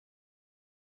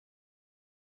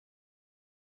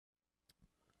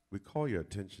we call your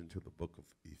attention to the book of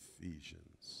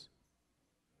Ephesians.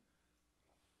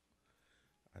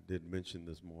 I did mention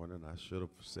this morning, I should have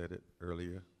said it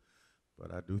earlier,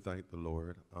 but I do thank the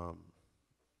Lord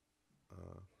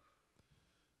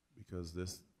because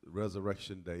this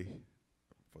Resurrection Day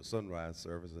for sunrise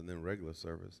service and then regular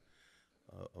service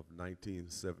of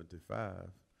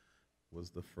 1975 was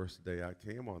the first day I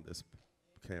came on this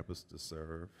campus to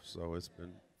serve, so it's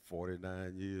been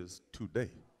 49 years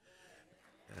today.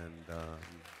 And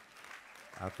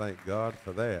I thank God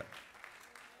for that.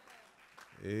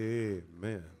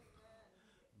 Amen.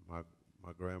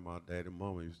 My grandma, daddy,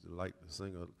 mama used to like to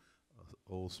sing a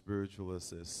old spiritual that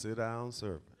says, "Sit down,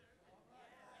 servant.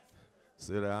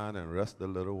 Sit down and rest a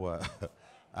little while."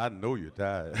 I know you're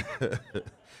tired.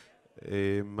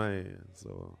 Amen.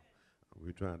 So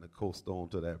we're trying to coast on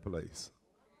to that place.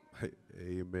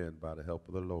 Amen. By the help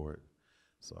of the Lord.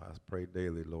 So I pray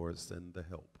daily, Lord, send the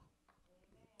help.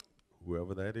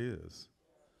 Whoever that is,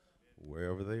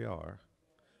 wherever they are,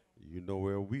 you know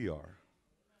where we are.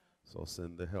 So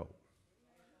send the help.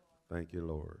 Thank you,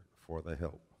 Lord, for the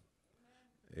help.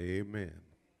 Amen.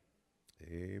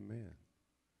 Amen.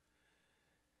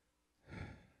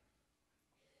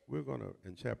 We're going to,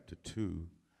 in chapter 2,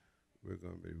 we're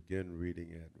going to begin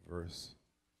reading at verse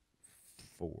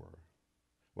 4.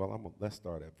 Well, let's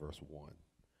start at verse 1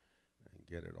 and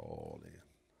get it all in.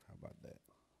 How about that?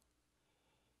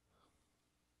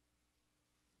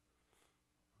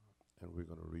 And we're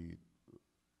going to read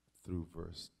through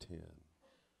verse 10.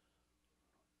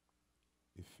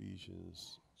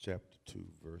 Ephesians chapter 2,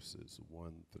 verses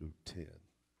 1 through 10.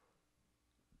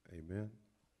 Amen.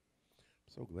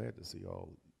 So glad to see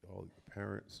all your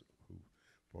parents who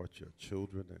brought your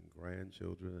children and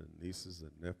grandchildren and nieces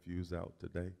and nephews out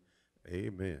today.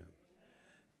 Amen.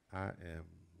 I am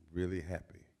really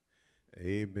happy.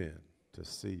 Amen. To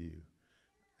see you.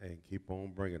 And keep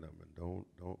on bringing them. And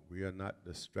we are not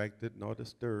distracted nor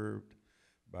disturbed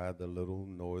by the little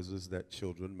noises that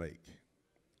children make.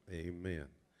 Amen.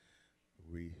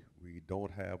 We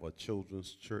don't have a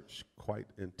children's church quite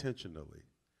intentionally.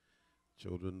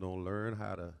 Children don't learn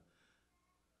how to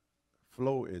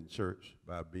flow in church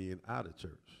by being out of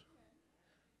church.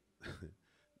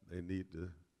 They need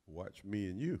to watch me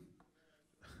and you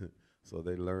so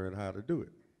they learn how to do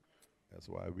it. That's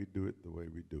why we do it the way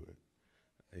we do it.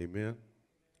 Amen.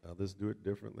 Others do it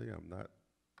differently. I'm not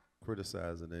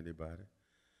criticizing anybody.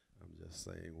 I'm just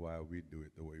saying why we do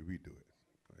it the way we do it.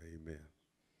 Amen.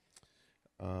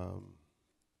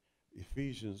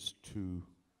 Ephesians 2,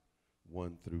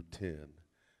 1 through 10.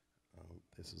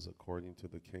 This is according to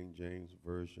the King James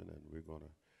Version, and we're going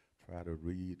to try to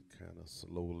read kind of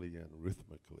slowly and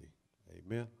rhythmically.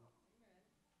 Amen.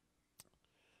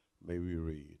 May we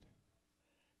read.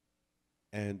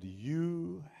 And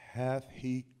you hath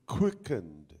he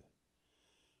quickened,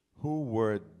 who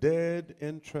were dead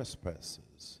in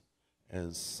trespasses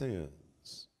and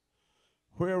sins,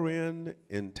 wherein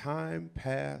in time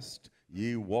past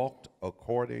ye walked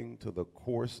according to the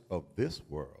course of this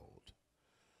world,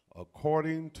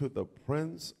 according to the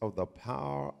prince of the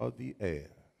power of the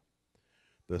air,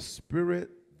 the spirit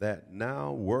that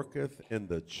now worketh in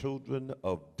the children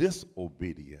of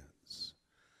disobedience,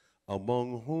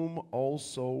 among whom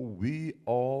also we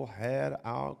all had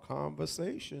our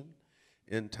conversation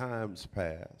in times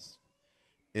past,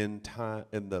 in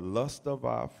the lust of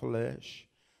our flesh,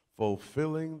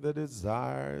 fulfilling the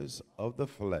desires of the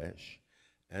flesh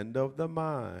and of the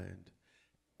mind,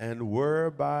 and were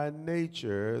by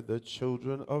nature the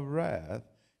children of wrath,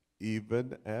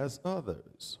 even as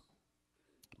others.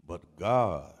 But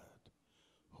God,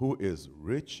 who is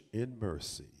rich in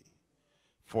mercy,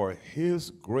 for his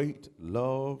great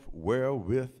love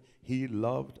wherewith he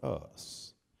loved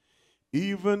us,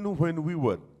 even when we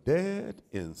were dead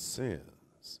in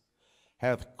sins,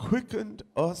 hath quickened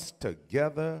us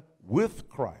together with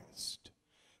Christ.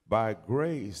 By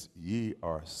grace ye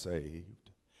are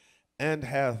saved, and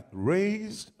hath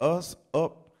raised us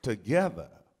up together,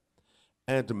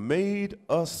 and made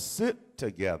us sit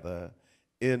together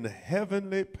in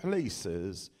heavenly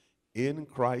places in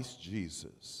Christ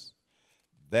Jesus,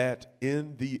 that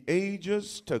in the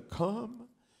ages to come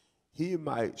he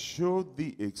might show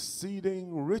the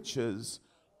exceeding riches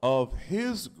of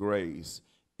his grace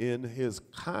in his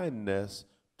kindness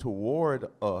toward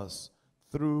us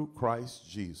through Christ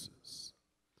Jesus.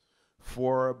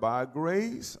 For by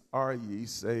grace are ye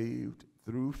saved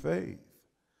through faith,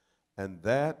 and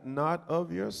that not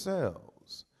of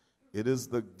yourselves. It is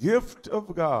the gift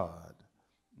of God,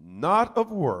 not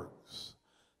of works,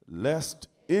 lest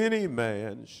any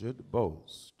man should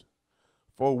boast.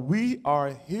 For we are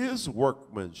his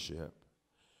workmanship,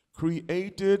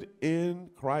 created in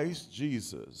Christ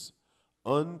Jesus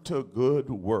unto good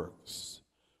works,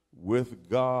 with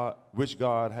God, which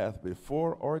God hath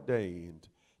before ordained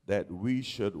that we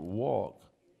should walk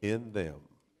in them.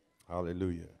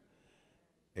 Hallelujah.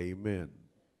 Amen.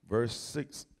 Verse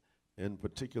 6 in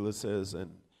particular says, and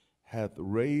hath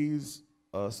raised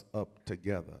us up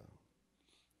together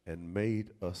and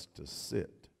made us to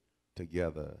sit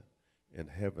together in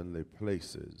heavenly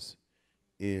places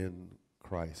in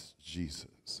Christ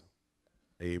Jesus.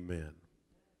 Amen.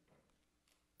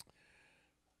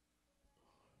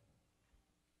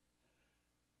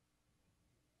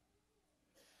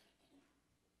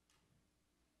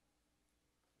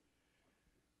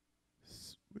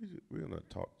 We're going to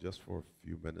talk just for a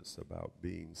few minutes about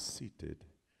being seated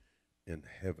in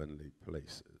heavenly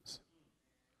places.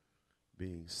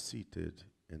 Being seated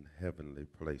in heavenly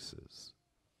places.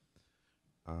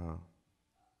 I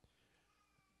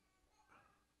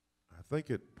think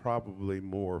it probably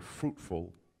more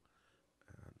fruitful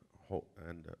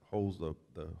and holds the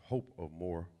hope of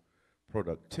more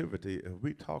productivity if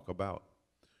we talk about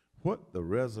what the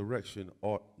resurrection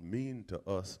ought mean to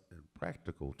us in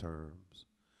practical terms,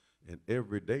 in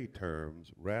everyday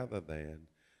terms, rather than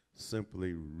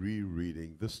simply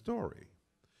rereading the story.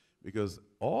 Because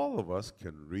all of us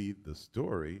can read the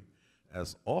story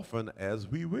as often as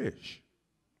we wish.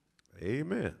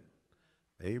 Amen.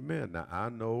 Amen. Now, I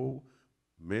know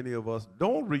many of us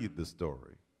don't read the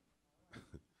story,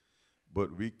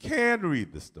 but we can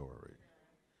read the story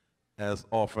as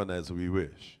often as we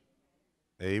wish.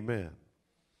 Amen.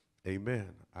 Amen.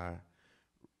 I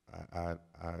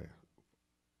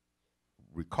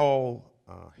recall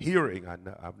hearing,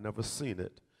 I've never seen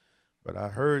it, but I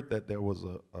heard that there was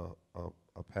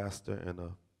a pastor in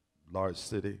a large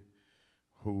city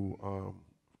who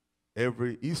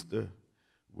every Easter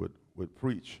would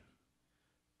preach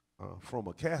from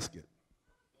a casket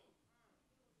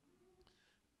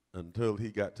until he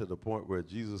got to the point where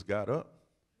Jesus got up,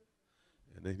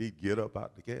 and then he'd get up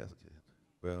out the casket.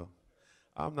 Well,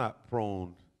 I'm not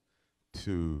prone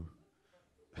to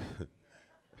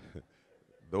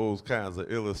those kinds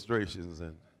of illustrations,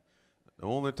 and the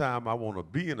only time I want to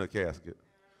be in a casket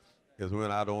is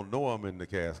when I don't know I'm in the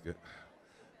casket.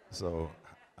 So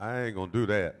I ain't going to do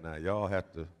that. Now, y'all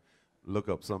have to look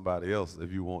up somebody else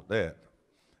if you want that.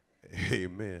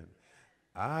 Amen.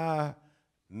 I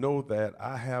know that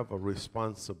I have a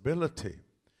responsibility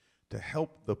to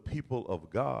help the people of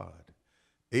God.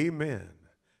 Amen.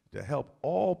 To help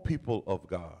all people of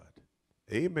God.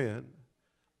 Amen.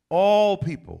 All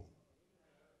people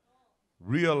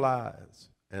realize,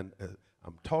 and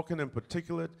I'm talking in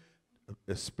particular,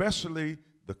 especially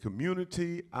the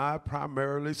community I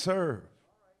primarily serve,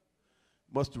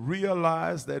 must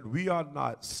realize that we are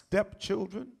not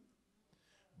stepchildren,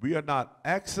 we are not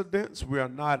accidents, we are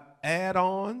not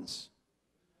add-ons,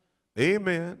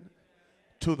 amen,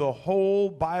 to the whole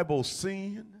Bible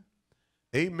scene,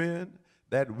 amen,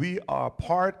 that we are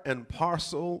part and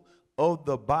parcel of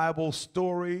the Bible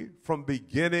story from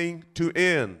beginning to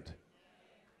end.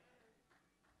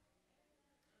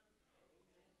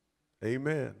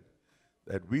 Amen.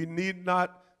 That we need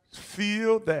not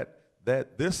feel that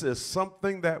this is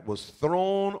something that was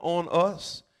thrown on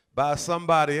us by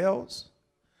somebody else.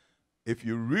 If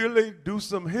you really do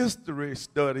some history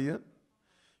studying,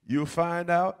 you'll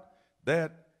find out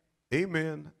that,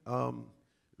 amen,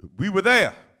 we were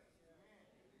there.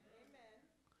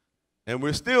 And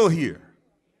we're still here.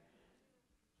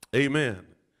 Amen.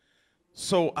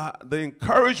 So the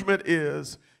encouragement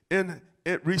is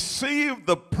receive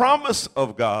the promise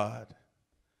of God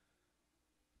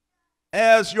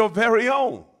as your very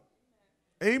own.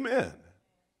 Amen.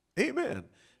 Amen.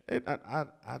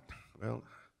 Well,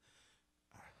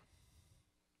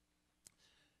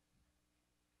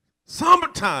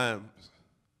 sometimes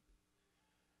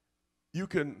you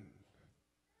can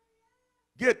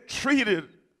get treated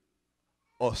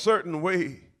a certain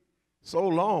way so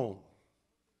long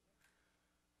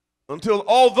until,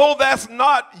 although that's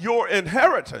not your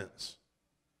inheritance,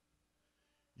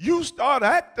 you start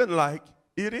acting like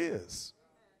it is.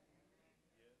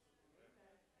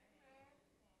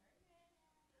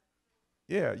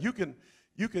 Yeah, you can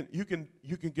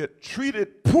get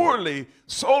treated poorly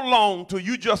so long till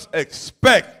you just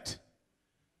expect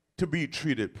to be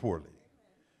treated poorly.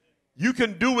 You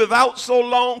can do without so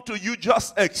long till you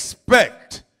just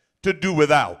expect to do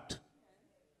without.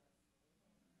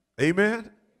 Amen?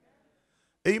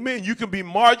 Amen. You can be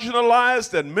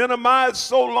marginalized and minimized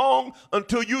so long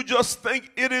until you just think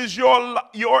it is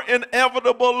your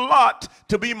inevitable lot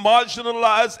to be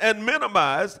marginalized and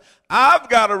minimized. I've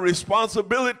got a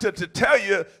responsibility to tell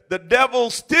you the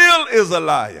devil still is a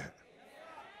liar.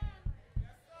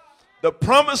 The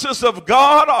promises of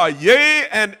God are yea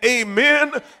and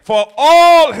amen for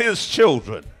all his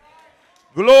children.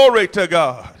 Glory to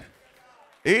God.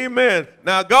 Amen.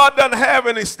 Now, God doesn't have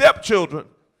any stepchildren.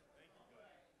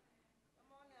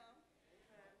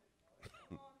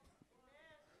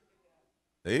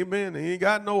 Amen. He ain't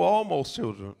got no almost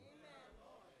children.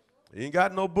 He ain't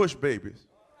got no bush babies.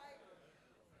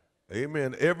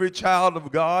 Amen. Every child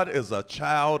of God is a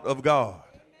child of God.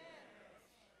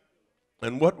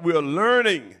 And what we're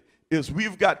learning is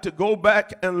we've got to go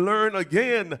back and learn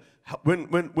again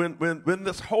when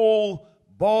this whole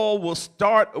ball was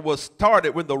started,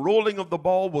 when the rolling of the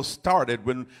ball was started,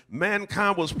 when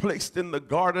mankind was placed in the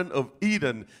Garden of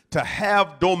Eden to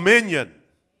have dominion,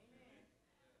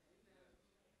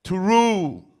 to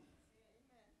rule.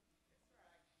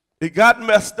 It got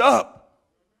messed up.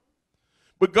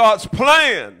 But God's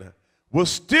plan was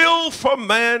still for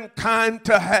mankind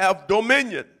to have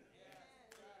dominion.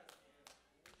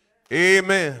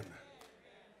 Amen.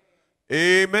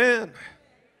 Amen.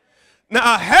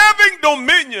 Now, having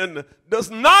dominion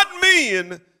does not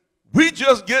mean we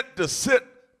just get to sit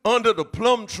under the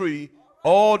plum tree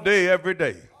all day, every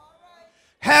day.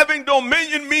 Having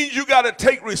dominion means you got to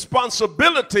take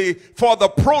responsibility for the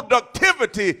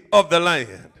productivity of the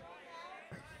land.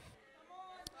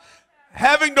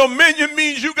 Having dominion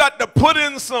means you got to put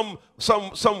in some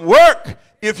work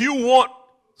if you want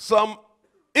some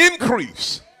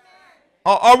increase.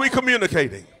 Are we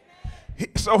communicating?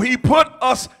 So he put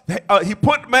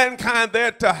mankind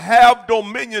there to have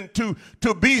dominion,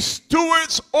 to be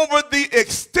stewards over the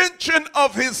extension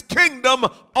of his kingdom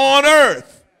on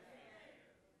earth.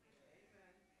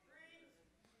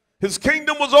 His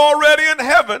kingdom was already in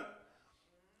heaven,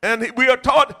 and we are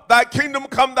taught, thy kingdom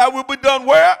come, thy will be done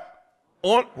where?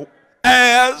 On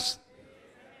as.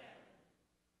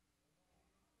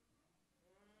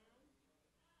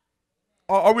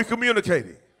 Are we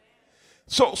communicating?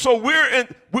 So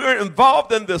we're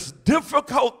involved in this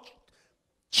difficult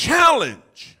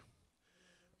challenge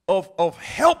of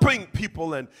helping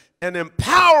people and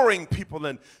empowering people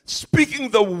and speaking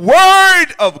the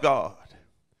word of God,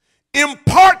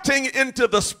 imparting into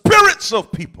the spirits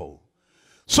of people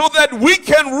so that we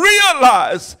can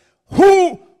realize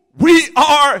who we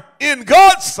are in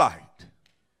God's sight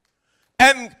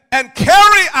and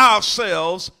carry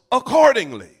ourselves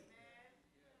accordingly.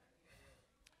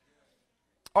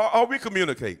 Are we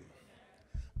communicating?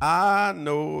 I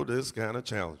know this is kind of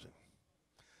challenging.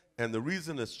 And the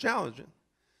reason it's challenging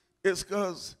is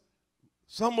because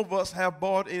some of us have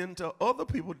bought into other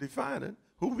people defining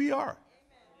who we are.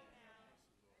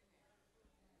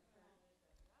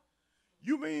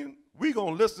 You mean we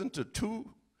gonna listen to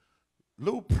two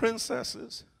little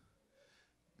princesses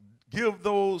give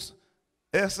those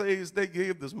essays they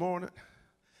gave this morning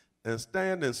and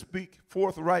stand and speak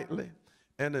forthrightly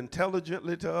and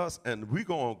intelligently to us, and we're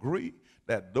going to agree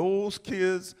that those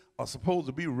kids are supposed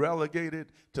to be relegated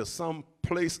to some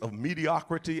place of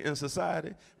mediocrity in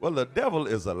society? Well, the devil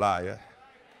is a liar.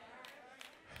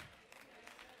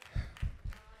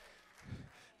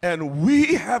 And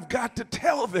we have got to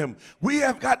tell them, we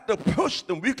have got to push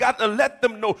them, we've got to let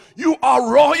them know you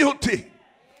are royalty.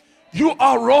 You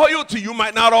are royalty. You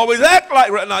might not always act like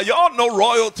right now. Y'all know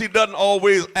royalty doesn't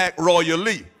always act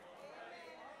royally.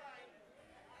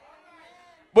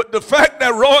 But the fact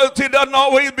that royalty doesn't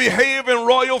always behave in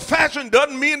royal fashion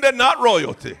doesn't mean they're not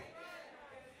royalty.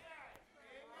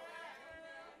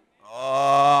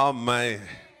 Oh, man.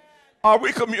 Are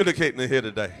we communicating here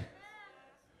today?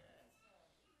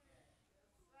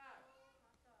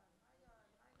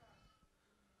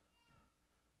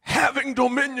 Having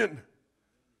dominion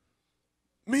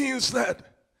means that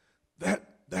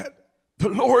the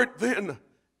Lord then,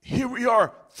 here we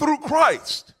are, through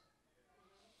Christ,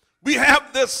 we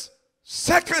have this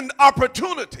second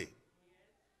opportunity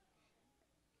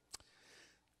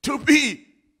to be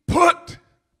put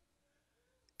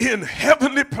in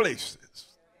heavenly places.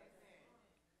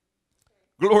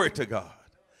 Glory to God.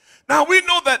 Now we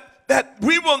know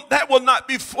that will not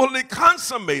be fully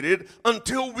consummated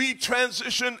until we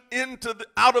transition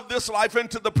out of this life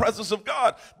into the presence of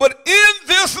God. But in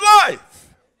this life,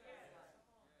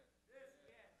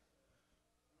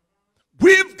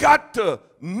 we've got to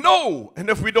know, and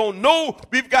if we don't know,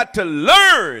 we've got to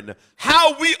learn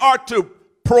how we are to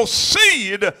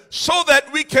proceed so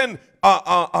that we can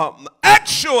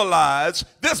actualize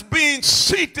this being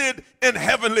seated in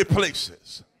heavenly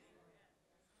places.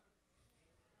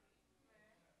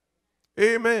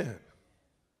 Amen.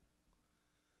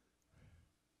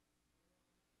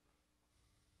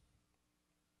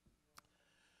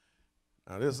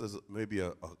 Now this is maybe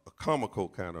a comical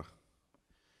kind of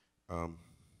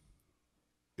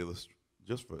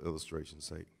just for illustration's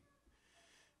sake.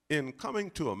 In coming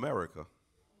to America,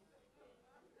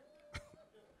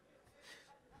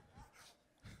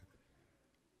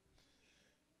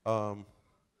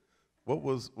 what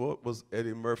was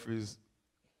Eddie Murphy's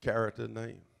character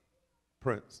name?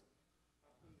 Prince.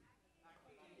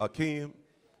 Akeem.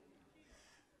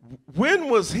 When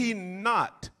was he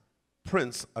not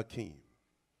Prince Akeem?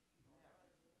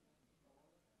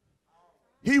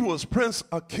 He was Prince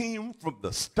Akeem from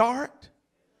the start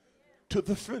to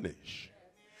the finish.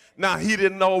 Now, he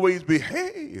didn't always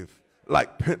behave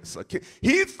like Prince Akeem.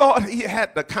 He thought he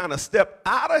had to kind of step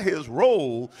out of his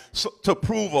role to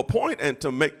prove a point and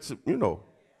to make,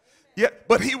 yeah,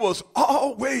 but he was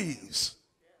always,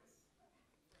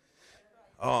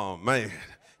 oh man.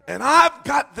 And I've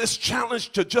got this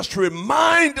challenge to just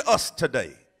remind us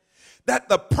today that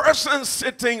the person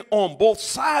sitting on both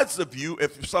sides of you,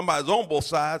 if somebody's on both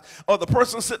sides, or the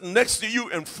person sitting next to you,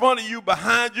 in front of you,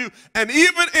 behind you, and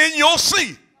even in your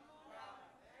seat,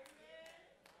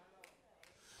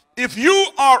 if you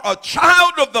are a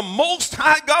child of the Most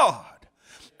High God,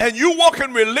 and you walk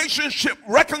in relationship,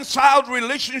 reconciled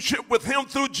relationship with him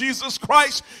through Jesus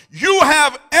Christ, you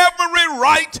have every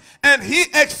right, and he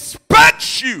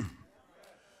expects you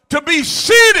to be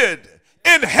seated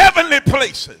in heavenly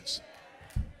places.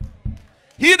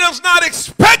 He does not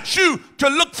expect you to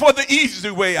look for the easy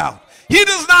way out. He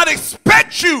does not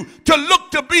expect you to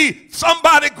look to be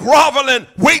somebody groveling,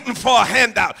 waiting for a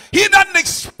handout. He doesn't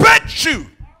expect you.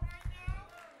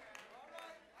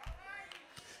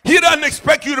 He doesn't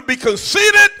expect you to be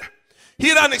conceited.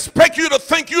 He doesn't expect you to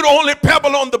think you're the only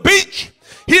pebble on the beach.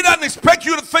 He doesn't expect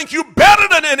you to think you're better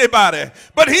than anybody.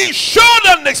 But he sure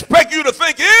doesn't expect you to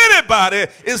think anybody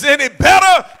is any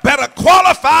better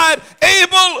qualified,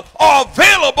 able, or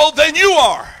available than you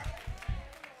are.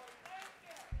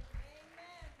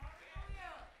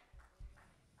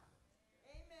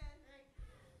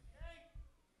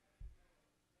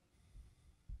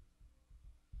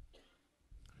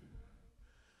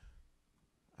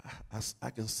 I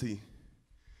can see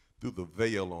through the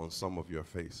veil on some of your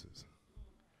faces.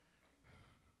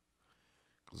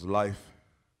 Because life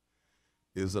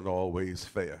isn't always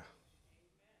fair.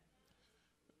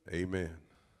 Amen.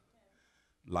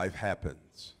 Life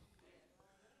happens.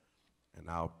 And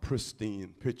our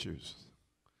pristine pictures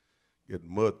get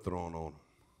mud thrown on them.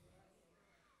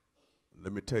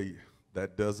 Let me tell you,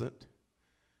 that doesn't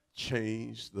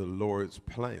change the Lord's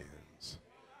plans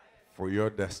for your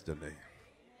destiny.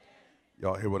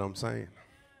 Y'all hear what I'm saying?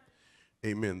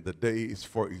 Amen. The days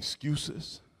for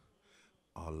excuses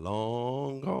are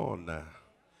long gone now.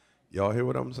 Y'all hear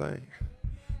what I'm saying?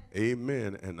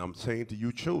 Amen. And I'm saying to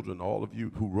you children, all of you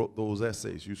who wrote those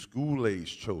essays, you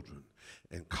school-age children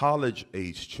and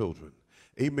college-age children,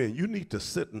 amen, you need to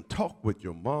sit and talk with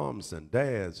your moms and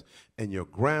dads and your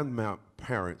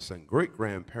grandparents and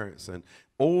great-grandparents and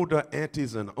older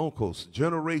aunties and uncles,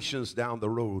 generations down the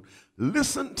road.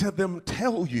 Listen to them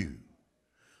tell you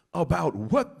about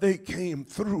what they came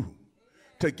through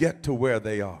to get to where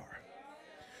they are.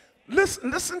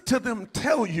 Listen to them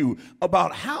tell you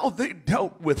about how they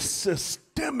dealt with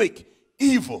systemic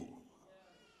evil.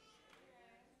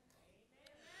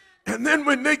 And then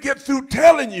when they get through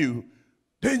telling you,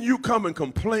 then you come and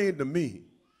complain to me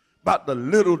about the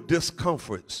little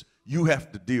discomforts you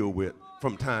have to deal with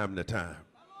from time to time.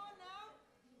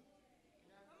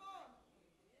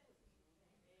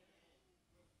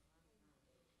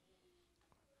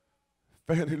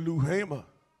 Fannie Lou Hamer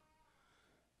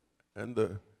and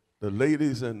the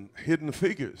ladies in Hidden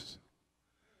Figures,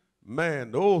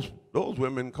 man, those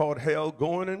women caught hell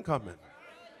going and coming.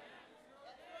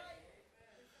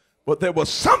 But there was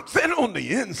something on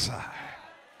the inside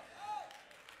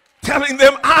telling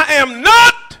them, I am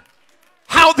not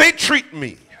how they treat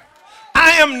me.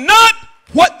 I am not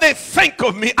what they think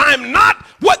of me. I am not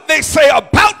what they say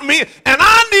about me, and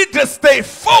I need to stay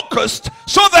focused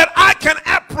so that I can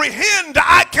apprehend,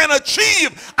 I can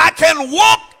achieve, I can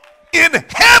walk in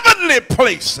heavenly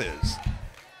places.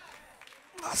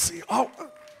 I see, are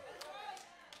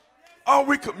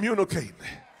we communicating?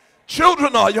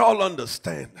 Children, are y'all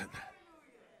understanding?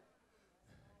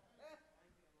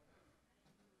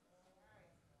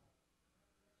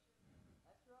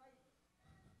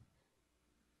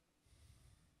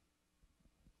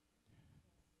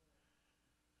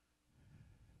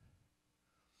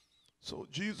 So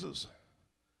Jesus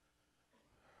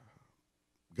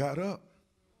got up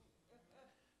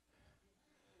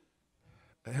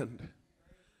and,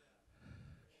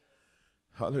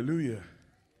 hallelujah,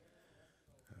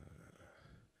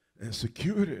 and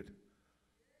secured it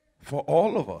for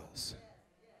all of us.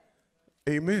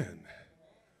 Amen.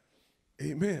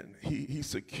 Amen. He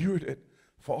secured it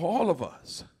for all of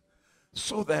us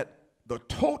so that the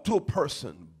total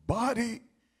person, body,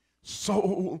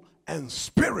 soul, and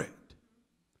spirit,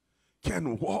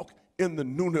 can walk in the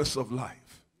newness of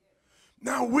life.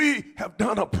 Now, we have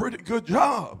done a pretty good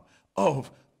job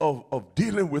of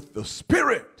dealing with the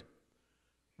spirit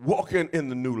walking in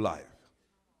the new life.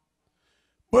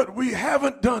 But we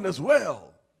haven't done as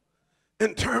well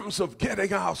in terms of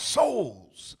getting our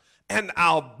souls and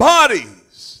our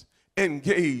bodies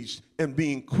engaged and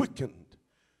being quickened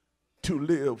to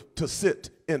live, to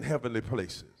sit in heavenly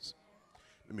places.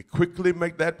 Let me quickly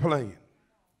make that plain.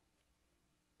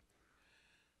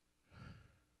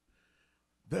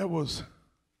 There was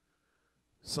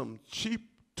some cheap,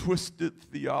 twisted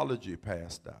theology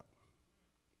passed out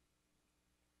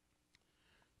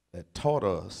that taught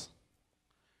us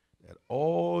that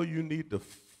all you need to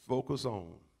focus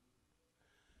on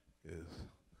is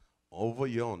over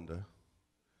yonder,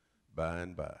 by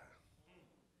and by.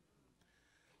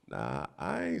 Now,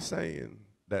 I ain't saying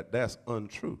that that's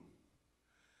untrue.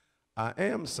 I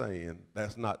am saying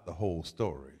that's not the whole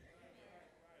story.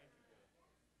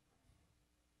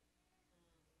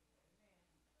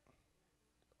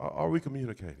 Are we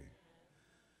communicating?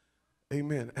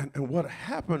 Amen. And what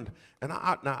happened, and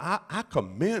I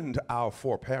commend our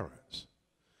foreparents,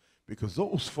 because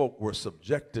those folk were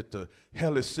subjected to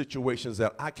hellish situations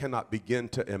that I cannot begin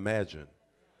to imagine.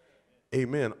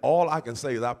 Amen. All I can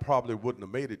say is I probably wouldn't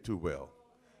have made it too well.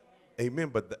 Amen.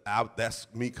 But that's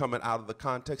me coming out of the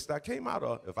context I came out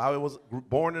of. If I was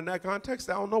born in that context,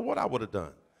 I don't know what I would have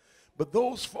done. But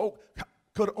those folk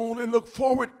could only look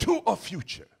forward to a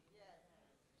future.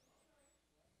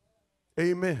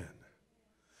 Amen.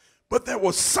 But there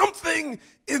was something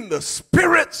in the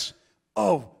spirits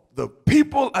of the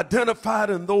people identified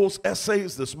in those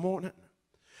essays this morning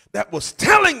that was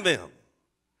telling them,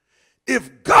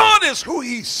 if God is who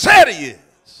he said he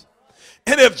is,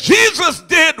 and if Jesus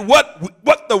did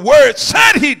what the word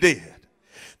said he did,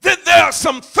 then there are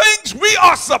some things we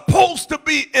are supposed to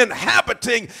be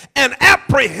inhabiting and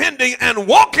apprehending and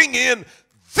walking in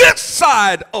this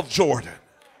side of Jordan.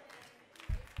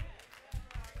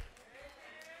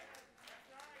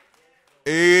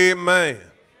 Amen.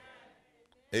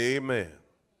 Amen.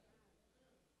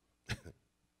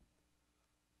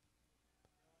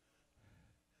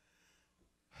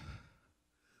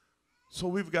 So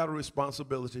we've got a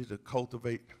responsibility to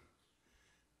cultivate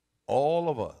all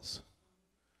of us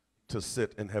to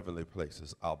sit in heavenly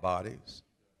places, our bodies.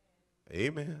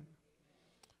 Amen.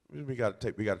 We got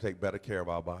to take better care of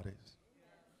our bodies.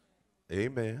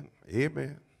 Amen.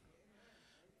 Amen.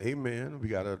 Amen.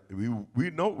 We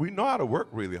know how to work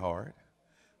really hard.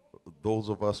 Those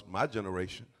of us, my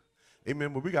generation.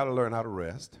 Amen. But we got to learn how to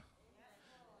rest.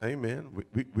 Amen.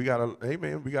 We got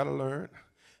to learn.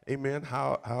 Amen.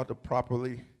 How to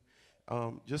properly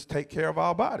just take care of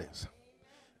our bodies.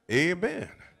 Amen.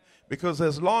 Because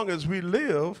as long as we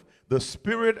live, the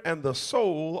spirit and the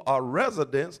soul are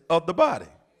residents of the body.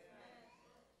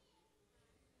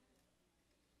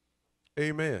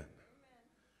 Amen.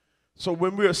 So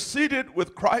when we're seated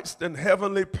with Christ in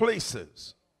heavenly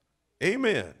places,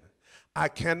 amen, I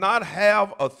cannot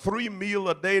have a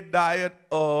 3-meal-a-day diet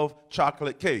of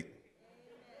chocolate cake.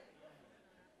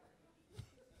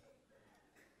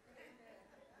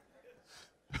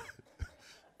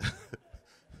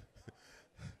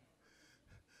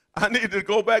 I need to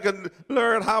go back and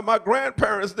learn how my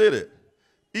grandparents did it.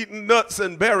 Eating nuts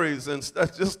and berries and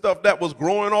just stuff that was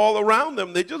growing all around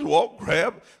them. They just walk,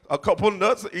 grab a couple of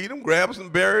nuts, eat them, grab some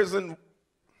berries, and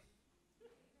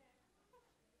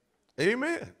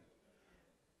amen.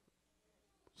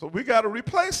 So we got to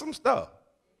replace some stuff.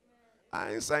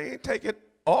 I ain't saying take it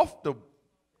off the,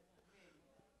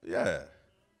 yeah.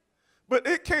 But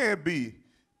it can't be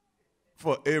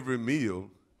for every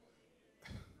meal.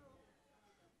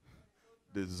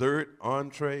 Dessert,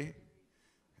 entree,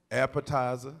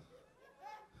 appetizer,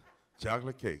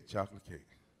 chocolate cake.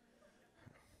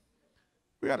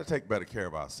 We got to take better care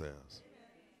of ourselves.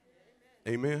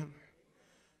 Amen.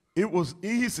 It was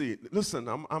easy. Listen,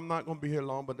 I'm not going to be here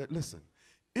long, but listen.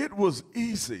 It was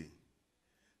easy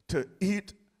to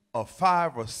eat a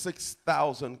 5,000 or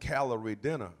 6,000 calorie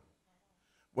dinner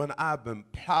when I've been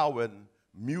plowing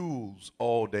mules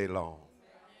all day long.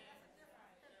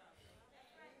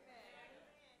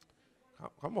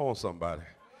 Come on, somebody.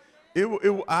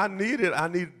 I needed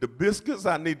the biscuits,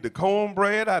 I needed the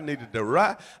cornbread, I needed the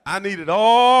rice, I needed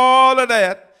all of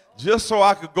that just so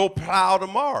I could go plow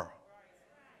tomorrow.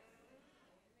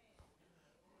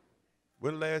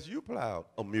 When last you plowed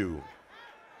a mule?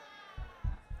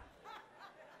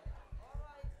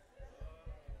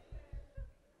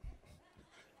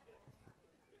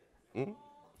 Hmm?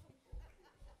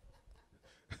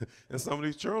 And some of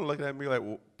these children looking at me like,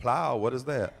 well, plow, what is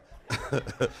that?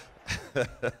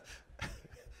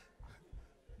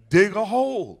 Dig a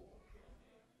hole.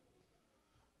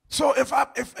 So if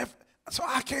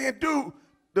I can't do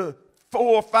the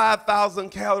 4,000 or 5,000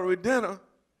 calorie dinner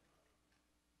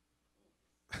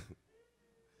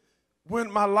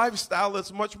when my lifestyle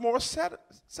is much more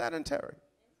sedentary.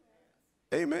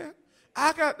 Amen.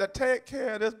 I got to take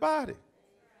care of this body.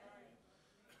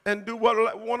 And do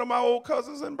what one of my old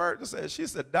cousins in Burton said. She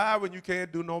said, die when you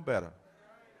can't do no better.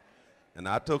 And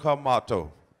I took her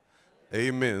motto.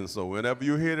 Amen. So whenever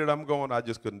you hear that I'm going, I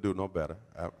just couldn't do no better.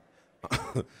 I'm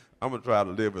going to try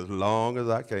to live as long as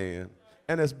I can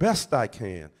and as best I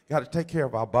can. Got to take care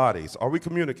of our bodies. Are we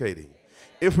communicating?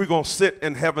 If we're going to sit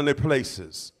in heavenly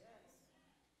places.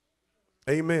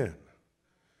 Amen.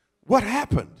 What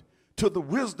happened to the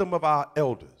wisdom of our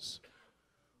elders?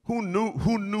 Who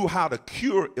knew how to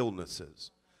cure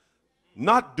illnesses,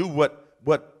 not do what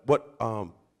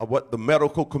the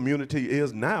medical community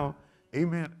is now.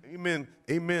 Amen, amen,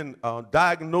 amen.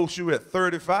 Diagnose you at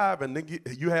 35, and then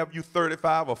you have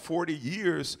 35 or 40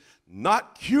 years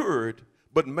not cured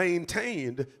but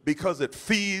maintained because it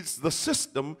feeds the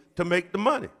system to make the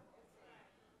money.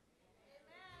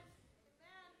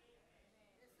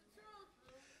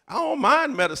 I don't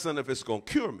mind medicine if it's going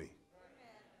to cure me.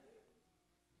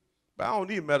 But I don't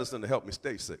need medicine to help me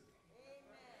stay sick.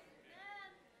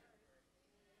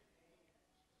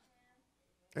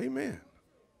 Amen.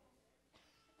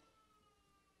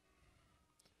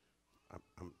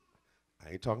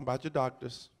 I ain't talking about your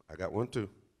doctors. I got one too.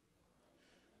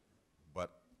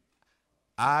 But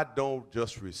I don't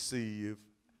just receive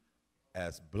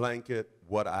as blanket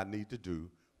what I need to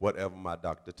do, whatever my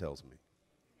doctor tells me.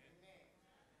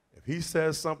 If he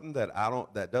says something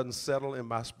that doesn't settle in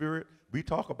my spirit, we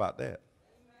talk about that.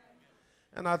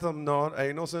 And I tell him, no,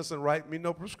 ain't no sense in writing me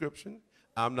no prescription.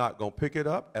 I'm not going to pick it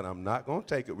up, and I'm not going to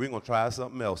take it. We're going to try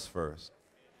something else first.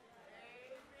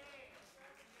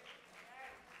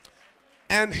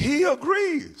 And he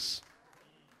agrees.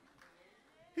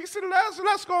 He said,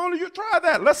 let's go on, you try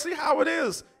that. Let's see how it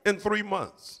is in 3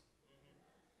 months.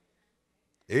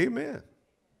 Amen.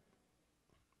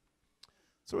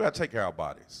 So we got to take care of our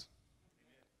bodies.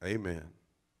 Amen.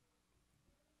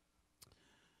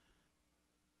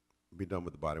 Be done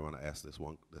with the body when I ask this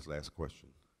last question.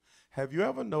 Have you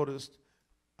ever noticed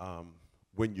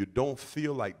when you don't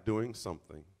feel like doing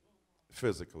something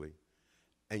physically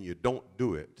and you don't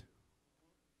do it,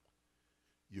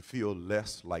 you feel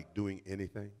less like doing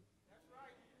anything?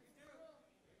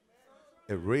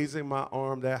 If raising my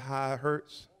arm that high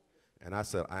hurts, and I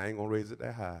said, I ain't going to raise it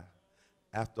that high.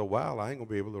 After a while, I ain't going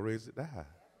to be able to raise it that high.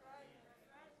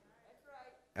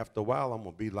 After a while, I'm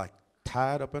going to be like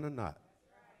tied up in a knot.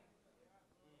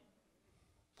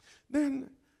 Then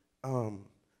the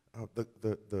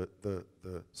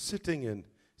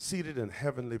seated in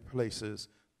heavenly places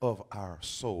of our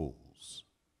souls.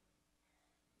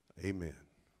 Amen.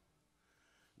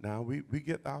 Now we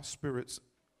get our spirits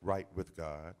right with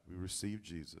God. We receive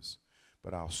Jesus.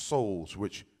 But our souls,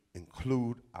 which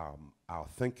include our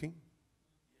thinking,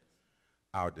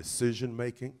 our decision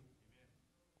making,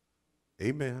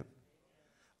 amen,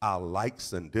 our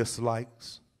likes and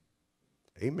dislikes,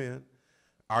 amen,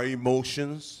 our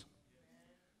emotions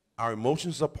are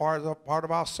part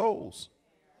of our souls.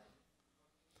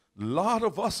 A lot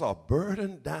of us are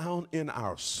burdened down in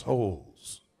our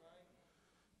souls.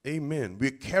 Amen.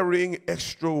 We're carrying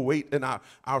extra weight, and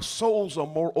our souls are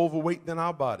more overweight than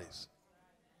our bodies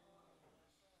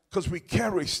because we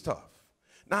carry stuff.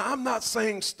 Now, I'm not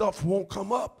saying stuff won't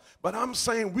come up, but I'm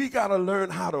saying we got to learn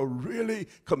how to really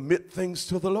commit things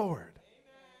to the Lord.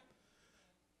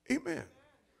 Amen.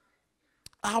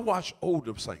 I watch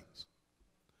older saints,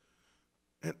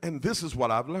 and this is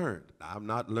what I've learned. I've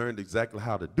not learned exactly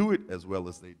how to do it as well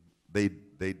as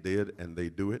they did and they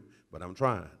do it, but I'm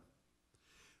trying.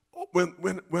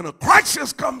 When a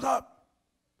crisis comes up,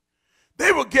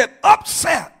 they will get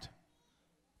upset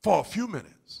for a few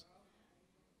minutes.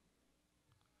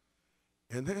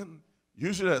 And then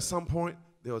usually at some point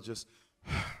they'll just,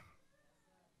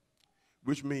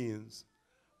 which means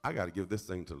I got to give this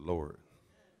thing to the Lord.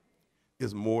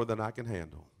 It's more than I can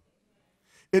handle.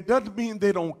 It doesn't mean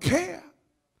they don't care,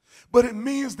 But it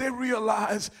means they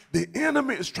realize the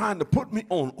enemy is trying to put me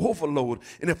on overload.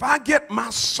 And if I get my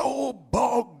soul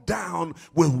bogged down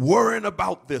with worrying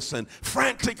about this and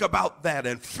frantic about that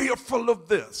and fearful of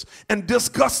this and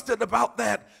disgusted about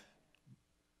that,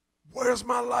 where's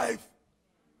my life?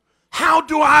 How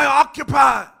do I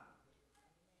occupy?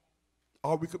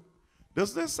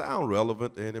 Does this sound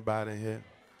relevant to anybody here?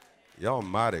 Y'all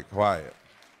mighty quiet.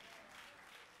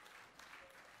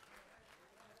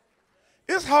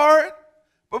 It's hard,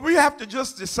 but we have to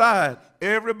just decide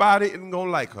everybody isn't going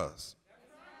to like us.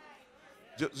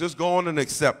 Just go on and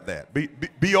accept that.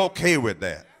 Be okay with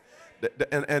that.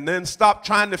 And then stop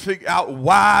trying to figure out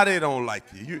why they don't like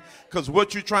you. Because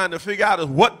what you're trying to figure out is,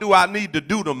 what do I need to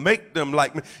do to make them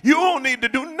like me? You don't need to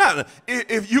do nothing.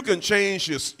 If you can change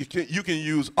you can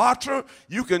use ultra,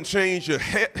 you can change your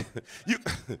head,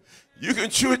 you can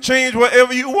change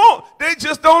whatever you want. They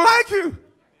just don't like you.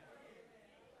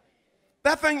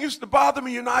 That thing used to bother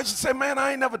me, I used to say, man,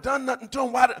 I ain't never done nothing to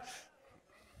him.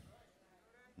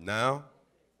 Now,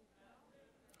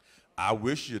 I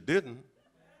wish you didn't.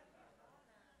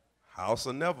 House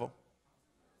or never.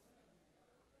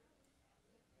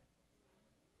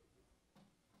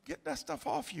 Get that stuff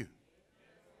off you.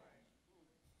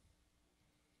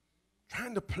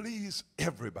 Trying to please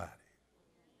everybody.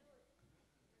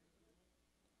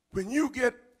 When you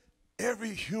get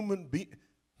every human being,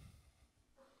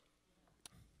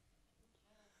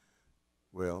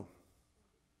 well,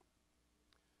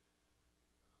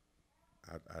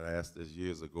 I asked this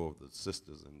years ago of the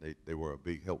sisters, and they were a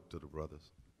big help to the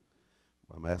brothers.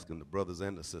 I'm asking the brothers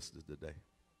and the sisters today.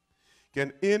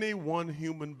 Can any one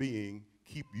human being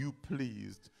keep you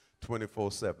pleased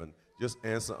 24/7? Just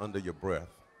answer under your breath.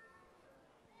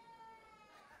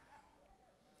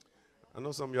 I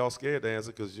know some of y'all scared to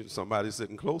answer because somebody's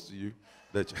sitting close to you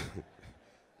that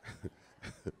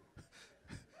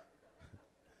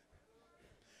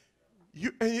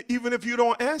even if you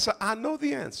don't answer, I know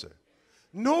the answer.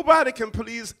 Nobody can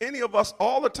please any of us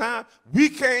all the time. We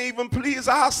can't even please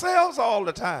ourselves all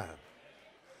the time.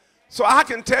 So I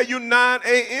can tell you 9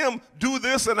 a.m., do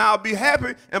this and I'll be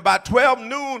happy. And by 12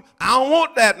 noon, I don't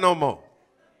want that no more.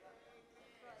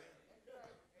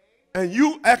 And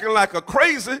you acting like a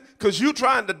crazy because you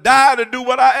trying to die to do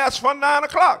what I asked for 9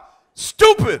 o'clock.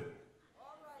 Stupid.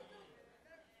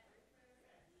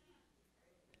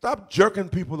 Stop jerking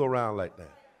people around like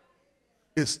that.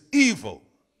 It's evil.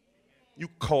 You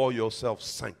call yourself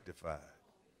sanctified.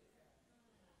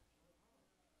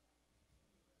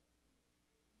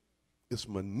 It's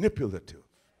manipulative.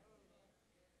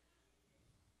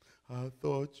 I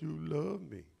thought you loved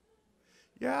me.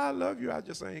 Yeah, I love you. I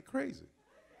just ain't crazy.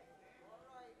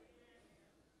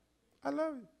 I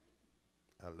love you.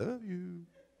 I love you.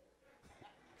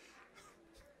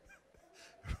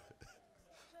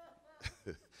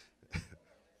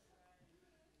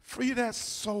 Free that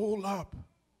soul up.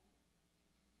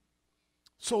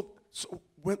 So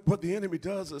what the enemy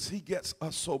does is he gets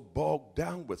us so bogged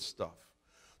down with stuff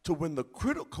to when the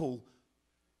critical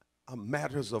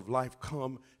matters of life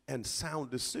come and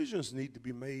sound decisions need to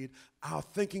be made, our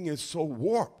thinking is so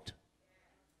warped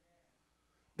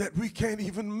that we can't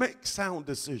even make sound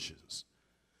decisions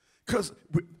because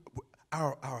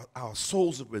our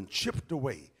souls have been chipped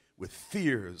away with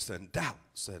fears and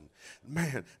doubts and,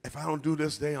 man, if I don't do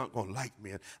this, they aren't going to like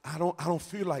me. And I don't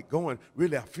feel like going.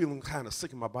 Really, I'm feeling kind of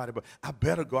sick in my body, but I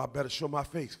better go. I better show my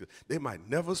face because they might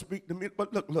never speak to me.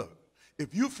 But look,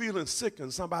 if you're feeling sick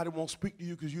and somebody won't speak to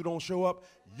you because you don't show up,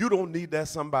 you don't need that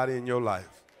somebody in your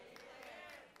life.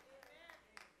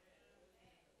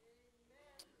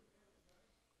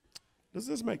 Does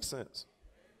this make sense?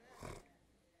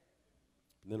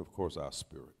 And then, of course, our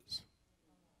spirits.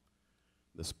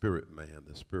 The spirit man,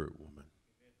 the spirit woman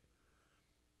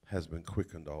has been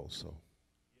quickened also.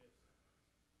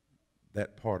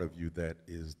 That part of you that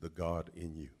is the God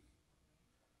in you.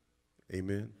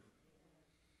 Amen.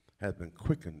 Has been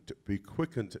quickened. To be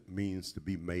quickened means to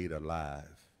be made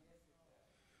alive.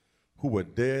 Who were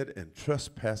dead in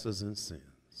trespasses and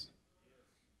sins.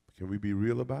 Can we be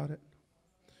real about it?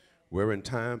 Where in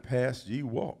time past ye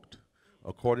walked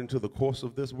according to the course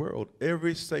of this world.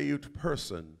 Every saved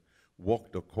person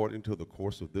walked according to the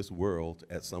course of this world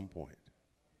at some point.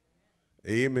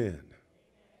 Amen.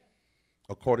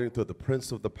 According to the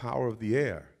prince of the power of the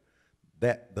air,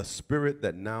 that the spirit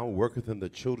that now worketh in the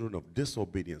children of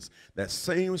disobedience, that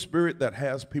same spirit that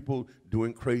has people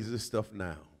doing crazy stuff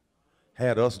now,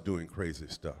 had us doing crazy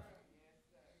stuff,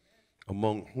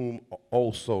 among whom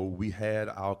also we had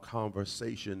our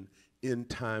conversation in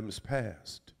times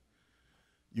past.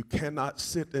 You cannot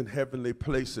sit in heavenly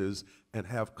places and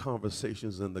have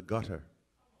conversations in the gutter.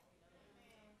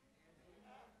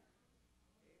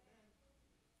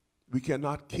 We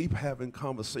cannot keep having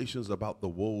conversations about the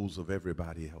woes of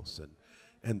everybody else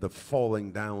and the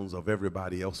falling downs of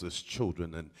everybody else's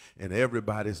children and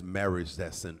everybody's marriage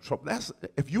that's in trouble.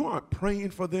 If you aren't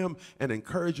praying for them and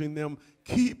encouraging them,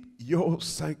 keep your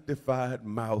sanctified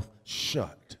mouth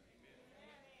shut.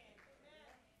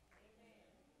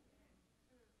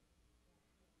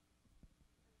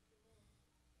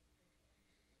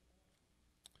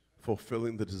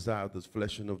 Fulfilling the desire of the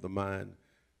flesh and of the mind,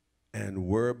 and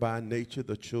were by nature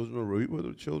the children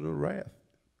of wrath.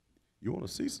 You want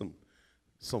to see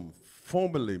some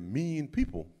formerly mean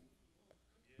people?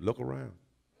 Look around.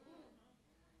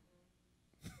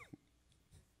 You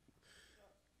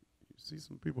see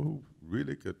some people who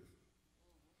really could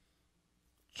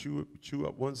chew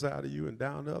up one side of you and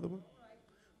down the other one.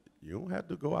 You don't have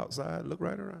to go outside. Look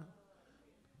right around.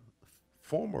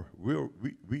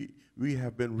 We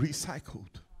have been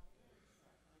recycled.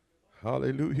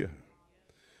 Hallelujah.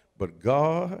 But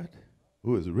God,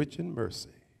 who is rich in mercy,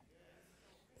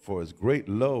 for his great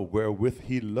love wherewith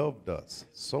he loved us,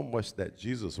 so much that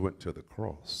Jesus went to the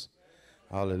cross.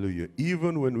 Hallelujah.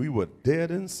 Even when we were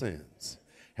dead in sins,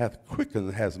 hath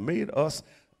quickened, has made us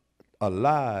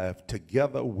alive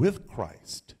together with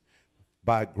Christ.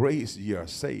 By grace ye are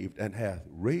saved, and hath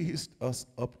raised us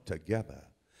up together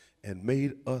and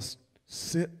made us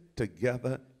sit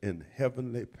together in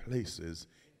heavenly places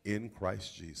in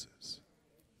Christ Jesus.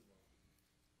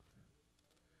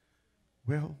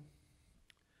 Well,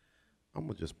 I'm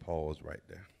going to just pause right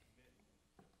there.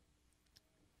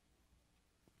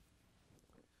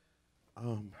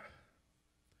 And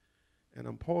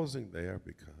I'm pausing there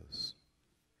because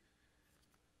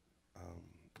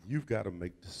you've got to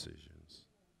make decisions.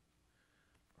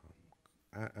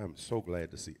 I'm so glad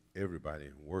to see everybody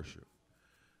in worship.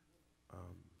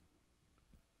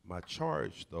 My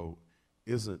charge, though,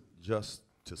 isn't just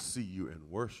to see you in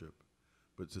worship,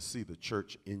 but to see the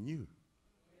church in you.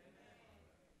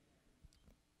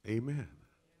 Amen.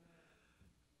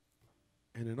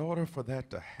 And in order for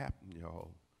that to happen,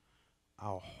 y'all,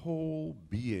 our whole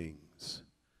beings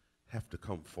have to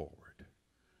come forward.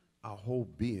 Our whole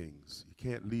beings. You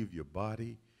can't leave your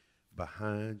body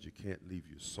behind. You can't leave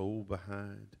your soul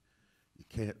behind. You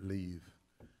can't leave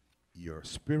your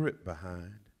spirit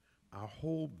behind. Our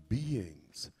whole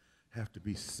beings have to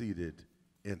be seated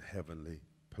in heavenly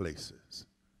places.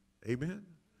 Amen?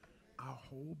 Our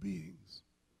whole beings.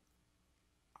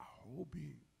 Our whole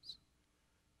beings.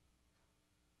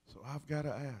 So I've got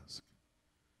to ask,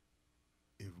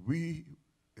 if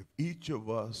each of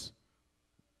us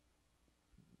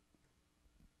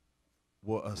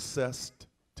were assessed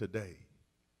today,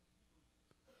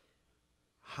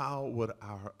 how would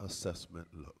our assessment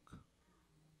look?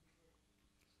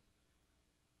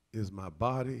 Is my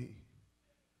body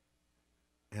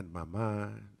and my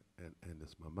mind, and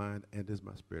is my mind and is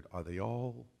my spirit, are they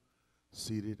all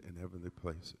seated in heavenly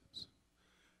places?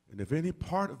 And if any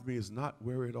part of me is not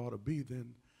where it ought to be,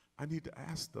 then I need to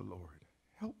ask the Lord,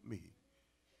 help me.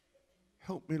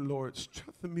 Help me, Lord,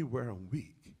 strengthen me where I'm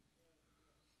weak.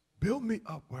 Build me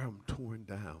up where I'm torn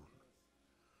down.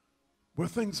 Where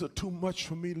things are too much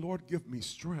for me, Lord, give me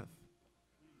strength.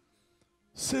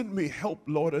 Send me help,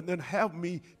 Lord, and then have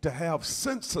me to have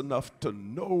sense enough to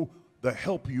know the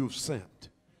help you've sent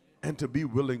and to be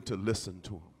willing to listen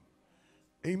to him.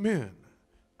 Amen.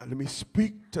 And let me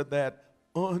speak to that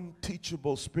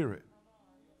unteachable spirit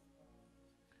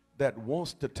that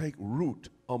wants to take root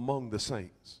among the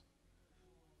saints.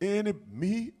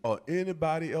 Me or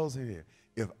anybody else in here.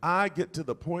 If I get to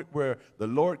the point where the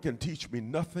Lord can teach me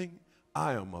nothing,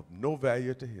 I am of no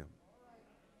value to him.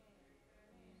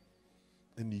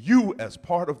 And you, as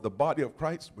part of the body of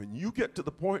Christ, when you get to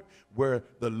the point where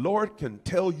the Lord can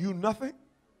tell you nothing,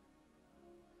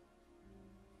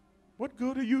 what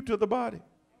good are you to the body?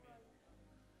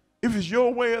 If it's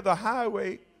your way or the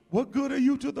highway, what good are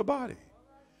you to the body?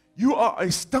 You are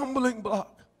a stumbling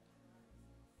block.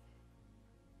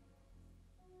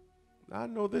 I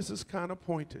know this is kind of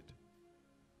pointed,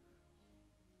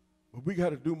 but we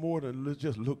got to do more than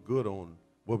just look good on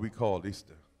what we call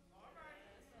Easter.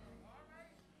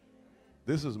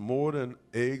 This is more than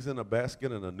eggs in a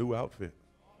basket and a new outfit.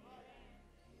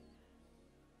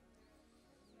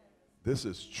 This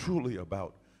is truly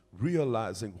about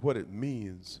realizing what it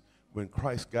means when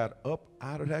Christ got up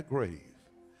out of that grave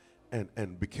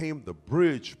and became the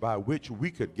bridge by which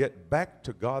we could get back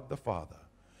to God the Father.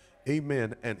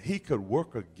 Amen. And he could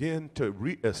work again to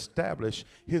reestablish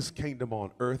his kingdom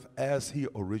on earth as he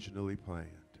originally planned.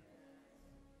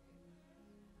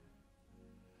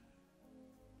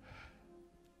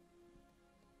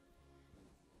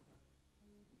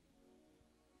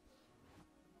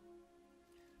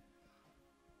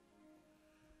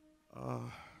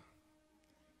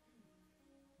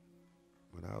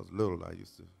 was little, I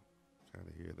used to kind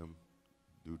of hear them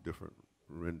do different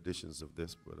renditions of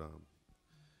this, but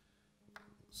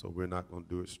so we're not going to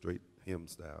do it straight hymn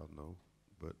style, no,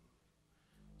 but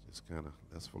just kind of,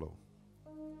 let's flow.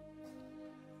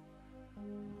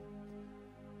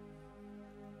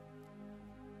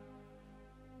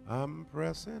 I'm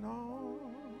pressing on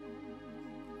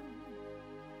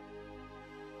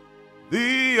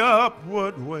the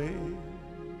upward way,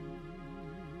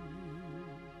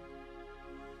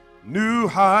 new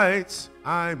heights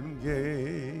I'm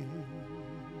gaining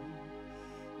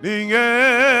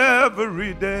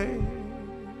every day,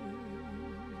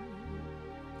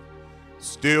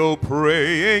 still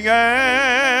praying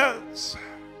as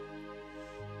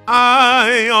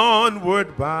I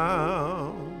onward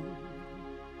bound.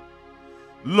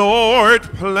 Lord,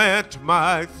 plant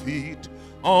my feet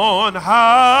on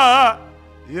high.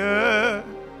 Yeah.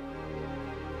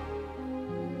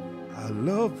 I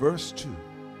love verse 2.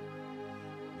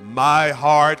 My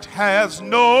heart has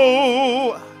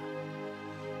no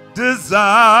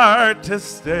desire to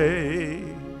stay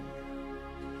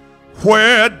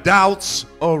where doubts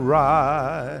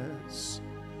arise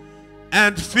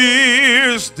and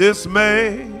fears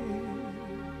dismay.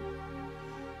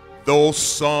 Though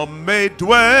some may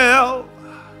dwell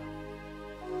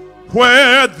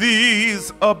where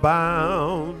these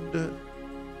abound,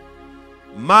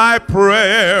 my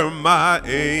prayer, my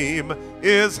aim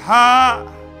is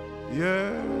high.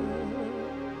 Yeah.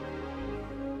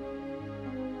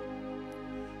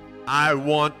 I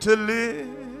want to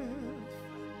live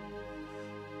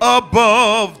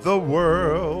above the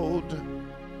world,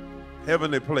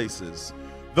 heavenly places,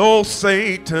 though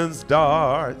Satan's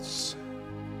darts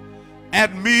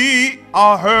at me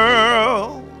are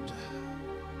hurled,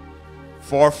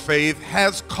 for faith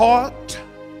has caught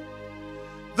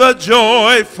the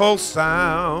joyful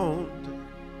sound,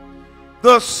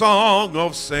 the song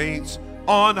of saints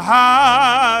on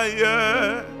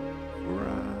higher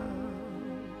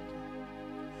ground.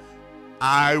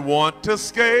 I want to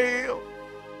scale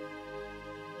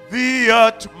the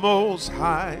utmost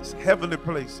heights, heavenly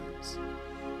places,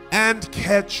 and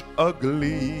catch a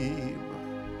gleam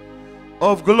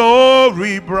of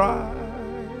glory bright.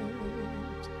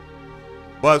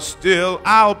 But still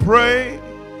I'll pray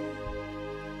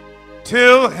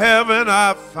till heaven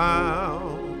I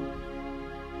found.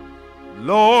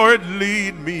 Lord,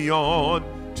 lead me on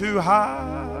to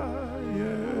higher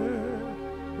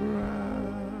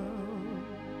ground.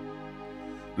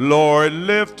 Lord,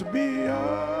 lift me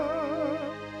up,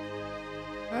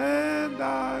 and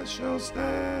I shall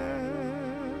stand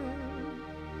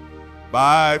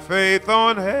by faith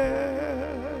on heaven's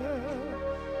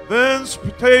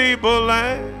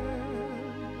tableland,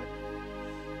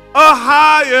 a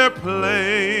higher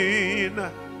plane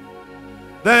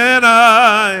than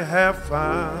I have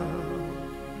found.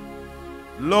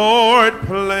 Lord,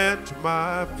 plant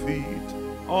my feet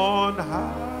on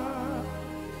high.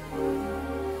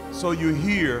 So you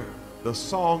hear the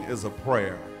song is a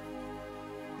prayer.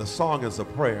 The song is a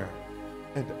prayer.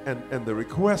 And the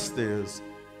request is,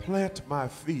 plant my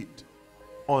feet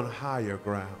on higher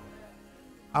ground.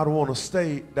 I don't want to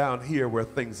stay down here where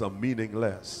things are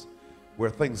meaningless, where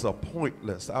things are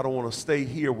pointless. I don't want to stay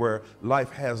here where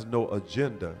life has no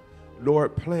agenda.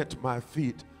 Lord, plant my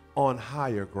feet on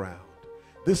higher ground.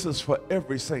 This is for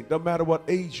every saint, no matter what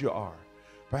age you are.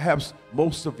 Perhaps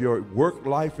most of your work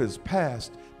life is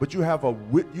past, but you have a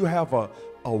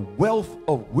wealth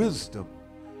of wisdom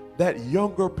that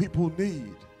younger people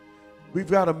need. We've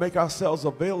got to make ourselves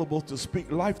available to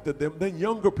speak life to them. Then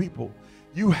younger people,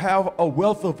 you have a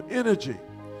wealth of energy,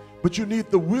 but you need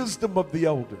the wisdom of the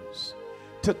elders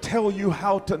to tell you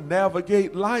how to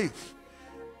navigate life.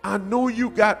 I know you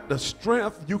got the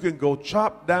strength. You can go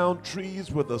chop down trees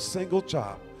with a single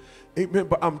chop. Amen.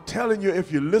 But I'm telling you,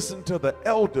 if you listen to the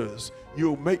elders,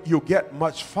 you'll get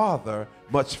much farther,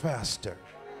 much faster.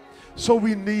 So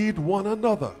we need one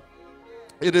another.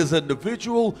 It is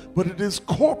individual, but it is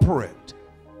corporate.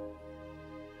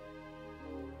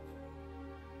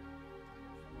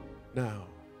 Now,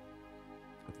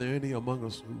 if there are any among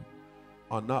us who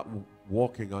are not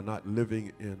walking, are not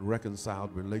living in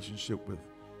reconciled relationship with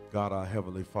God our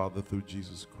Heavenly Father through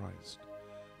Jesus Christ,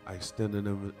 I extend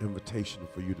an invitation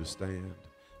for you to stand.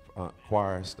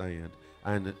 Choir, stand.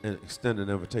 And extend an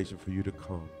invitation for you to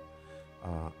come.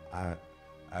 I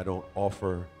don't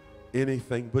offer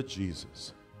anything but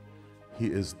Jesus. He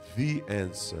is the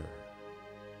answer.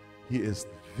 He is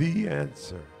the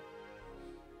answer.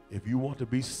 If you want to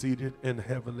be seated in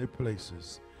heavenly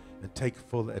places and take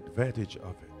full advantage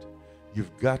of it,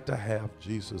 you've got to have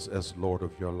Jesus as Lord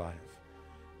of your life.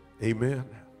 Amen.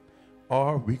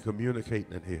 Are we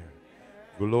communicating in here?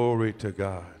 Glory to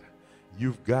God.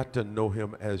 You've got to know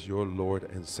him as your Lord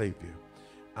and Savior.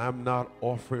 I'm not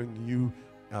offering you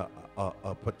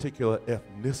a particular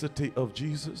ethnicity of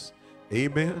Jesus.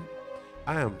 Amen.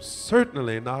 I am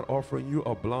certainly not offering you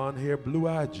a blonde-haired,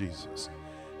 blue-eyed Jesus.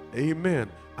 Amen.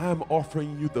 I am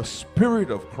offering you the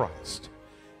Spirit of Christ,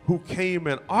 who came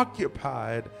and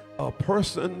occupied a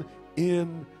person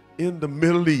in the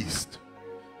Middle East.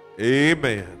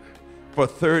 Amen. For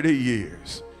 30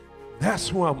 years. That's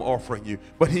who I'm offering you.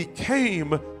 But he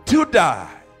came to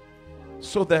die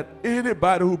so that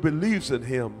anybody who believes in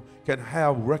him can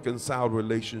have reconciled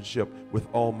relationship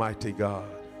with Almighty God.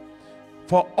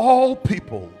 For all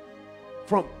people,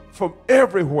 from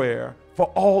everywhere, for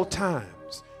all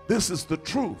times. This is the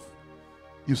truth,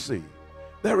 you see.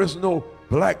 There is no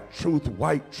black truth,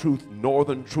 white truth,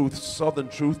 northern truth, southern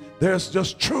truth. There's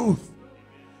just truth.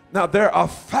 Now, there are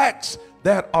facts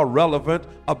that are relevant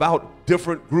about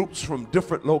different groups from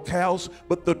different locales,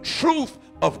 but the truth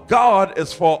of God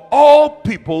is for all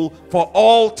people, for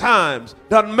all times.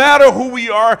 Doesn't matter who we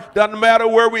are, doesn't matter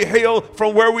where we hail,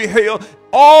 from where we hail.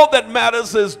 All that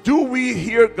matters is, do we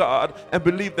hear God and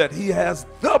believe that he has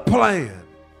the plan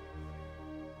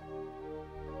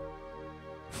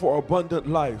for abundant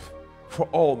life for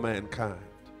all mankind?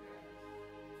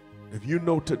 If you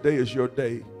know today is your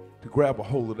day to grab a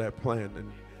hold of that plan,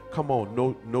 and come on,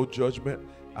 no judgment.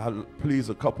 Please,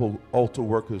 a couple altar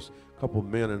workers, a couple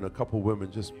men and a couple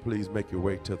women, just please make your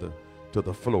way to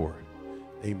the floor.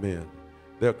 Amen.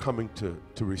 They're coming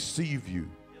to receive you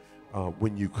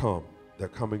when you come. They're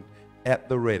coming at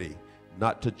the ready,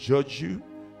 not to judge you.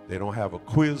 They don't have a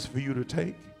quiz for you to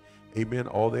take. Amen.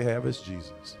 All they have is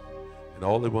Jesus. And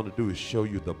all they want to do is show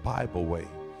you the Bible way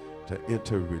to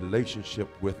enter a relationship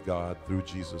with God through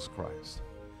Jesus Christ.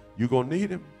 You're going to need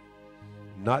him,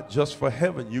 not just for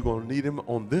heaven. You're going to need him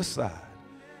on this side.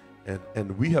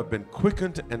 And we have been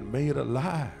quickened and made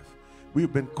alive.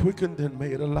 We've been quickened and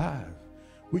made alive.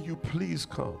 Will you please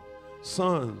come?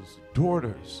 Sons,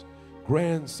 daughters,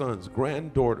 grandsons,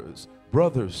 granddaughters,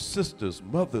 brothers, sisters,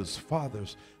 mothers,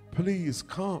 fathers, please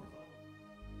come.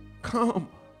 Come.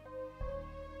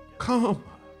 Come.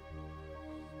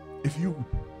 If you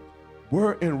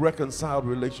were in reconciled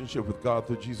relationship with God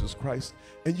through Jesus Christ,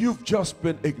 and you've just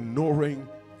been ignoring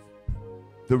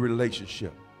the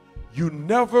relationship, you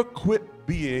never quit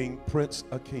being Prince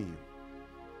Akeem.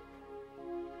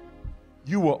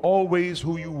 You were always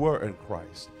who you were in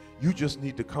Christ. You just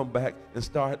need to come back and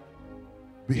start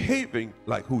behaving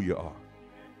like who you are.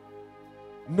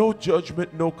 No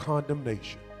judgment, no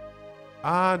condemnation.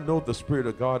 I know the Spirit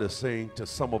of God is saying to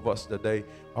some of us today,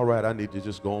 all right, I need to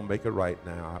just go and make it right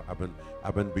now.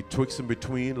 I've been betwixt and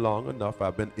between long enough.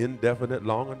 I've been indefinite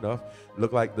long enough.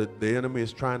 Look like the enemy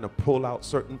is trying to pull out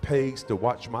certain pegs to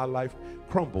watch my life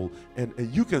crumble. And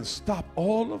you can stop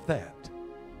all of that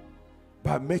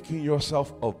by making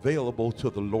yourself available to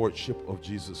the Lordship of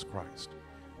Jesus Christ.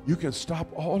 You can stop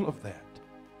all of that.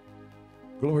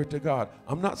 Glory to God.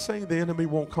 I'm not saying the enemy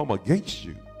won't come against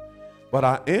you, but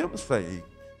I am saying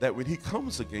that when he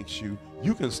comes against you,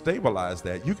 you can stabilize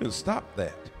that. You can stop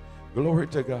that. Glory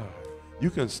to God. You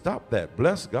can stop that.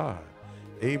 Bless God.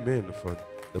 Amen for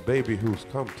the baby who's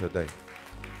come today.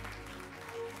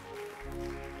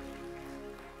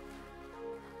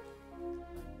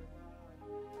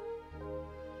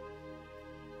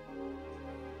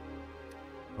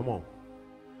 Come on.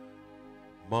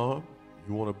 Mom,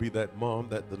 you want to be that mom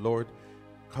that the Lord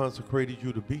consecrated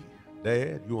you to be?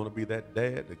 Dad, you want to be that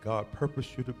dad that God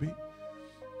purposed you to be?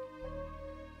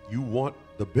 You want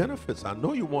the benefits. I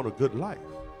know you want a good life,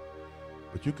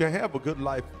 but you can't have a good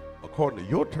life according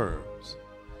to your terms.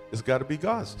 It's got to be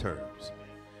God's terms.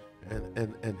 And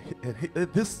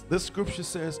this scripture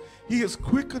says he has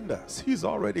quickened us. He's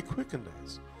already quickened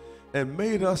us and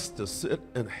made us to sit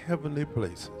in heavenly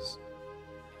places.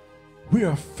 We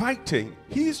are fighting.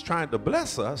 He's trying to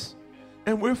bless us,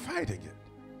 and we're fighting it.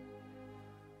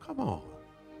 Come on.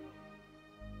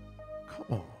 Come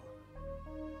on.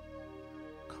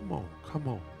 Come on. Come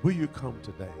on. Will you come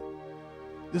today?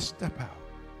 Just step out.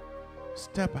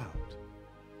 Step out.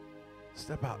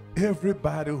 Step out.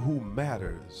 Everybody who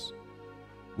matters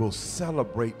will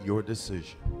celebrate your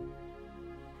decision.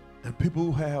 And people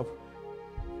who have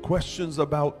questions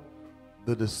about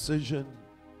the decision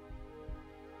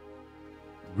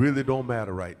really don't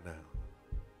matter right now.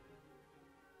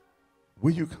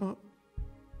 Will you come?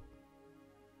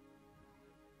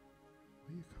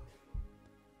 Will you come?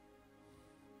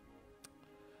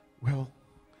 Well,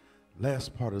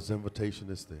 last part of this invitation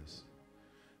is this.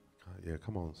 Yeah,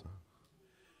 come on, son.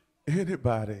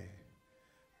 Anybody,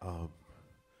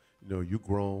 You know, you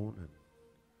grown and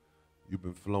you've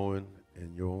been flowing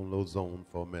in your own little zone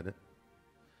for a minute.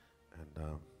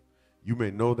 And you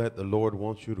may know that the Lord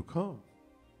wants you to come,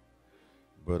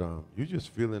 but you're just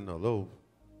feeling a little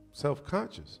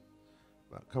self-conscious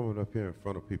about coming up here in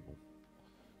front of people.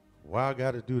 Why I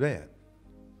got to do that?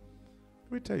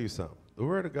 Let me tell you something. The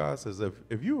Word of God says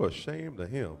if you're ashamed of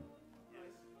Him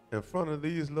in front of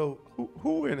these little,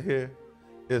 who in here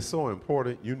is so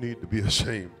important you need to be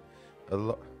ashamed?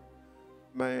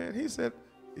 Man, He said,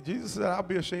 Jesus said, I'll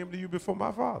be ashamed of you before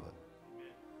my Father.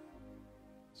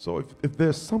 So if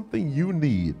there's something you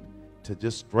need to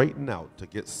just straighten out, to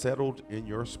get settled in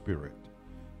your spirit,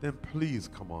 then please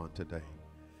come on today.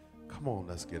 Come on,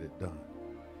 let's get it done.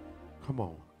 Come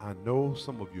on. I know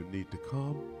some of you need to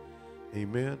come.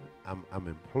 Amen. I'm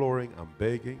imploring, I'm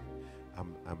begging.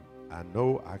 I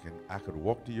know I could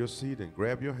walk to your seat and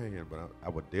grab your hand, but I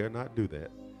would dare not do that.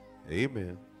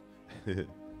 Amen.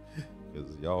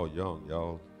 Because y'all young,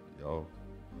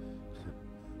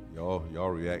 y'all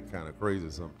react kind of crazy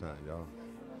sometimes, y'all.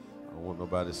 I don't want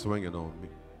nobody swinging on me.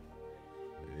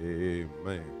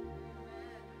 Amen.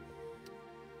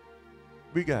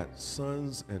 We got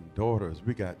sons and daughters.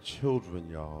 We got children,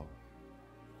 y'all.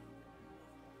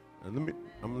 And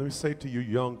let me say to you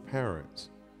young parents,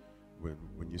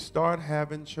 when you start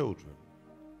having children,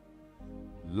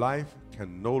 life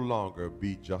can no longer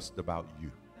be just about you.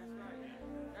 That's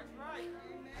right.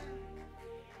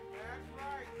 That's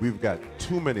right. We've got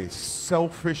too many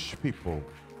selfish people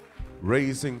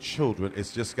raising children.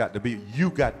 It's just got to be,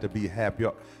 you got to be happy.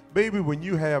 Baby, when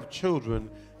you have children,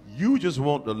 you just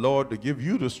want the Lord to give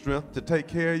you the strength to take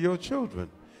care of your children.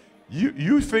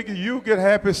 You figure you get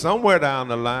happy somewhere down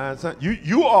the line.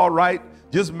 You all right,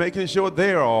 just making sure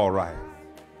they're all right.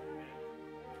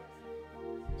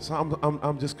 So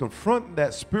I'm just confronting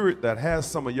that spirit that has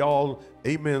some of y'all,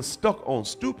 amen, stuck on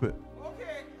stupid.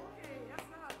 Okay. That's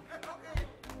not. Okay.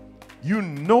 You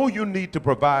know you need to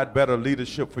provide better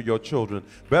leadership for your children.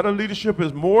 Better leadership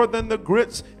is more than the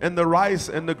grits and the rice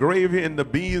and the gravy and the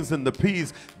beans and the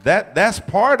peas. That's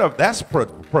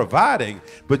providing.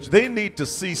 But they need to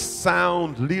see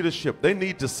sound leadership. They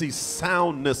need to see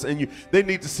soundness in you. They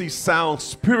need to see sound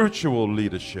spiritual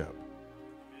leadership.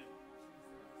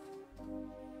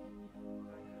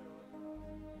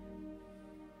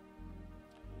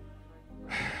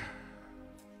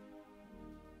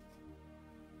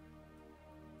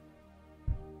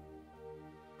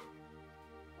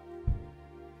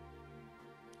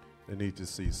 They need to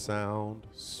see sound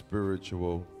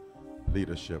spiritual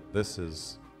leadership. This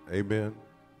is, amen.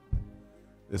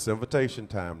 It's invitation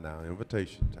time now.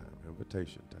 Invitation time.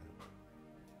 Invitation time.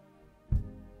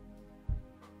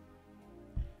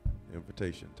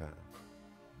 Invitation time.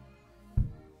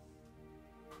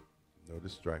 No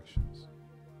distractions.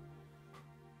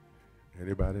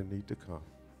 Anybody need to come?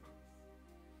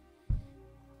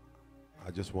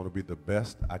 I just want to be the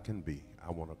best I can be. I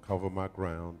want to cover my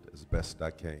ground as best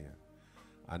I can.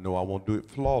 I know I won't do it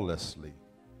flawlessly,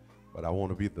 but I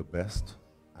want to be the best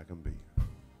I can be.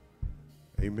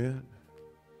 Amen.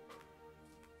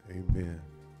 Amen.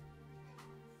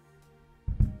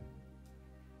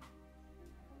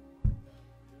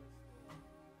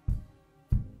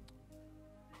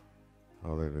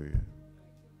 Hallelujah.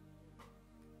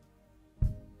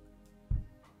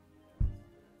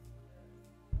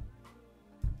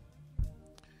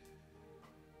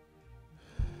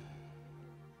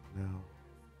 Now,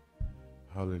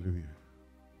 hallelujah.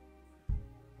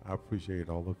 I appreciate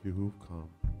all of you who've come,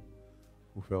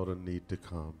 who felt a need to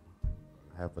come,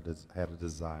 had a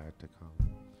desire to come.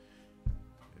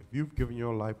 If you've given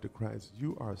your life to Christ,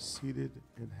 you are seated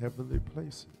in heavenly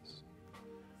places.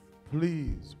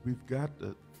 Please,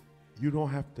 you don't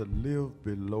have to live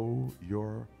below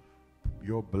your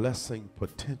blessing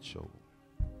potential.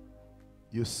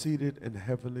 You're seated in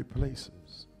heavenly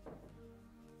places.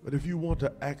 But if you want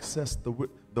to access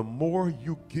the more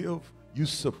you give, you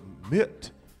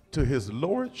submit to His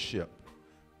lordship,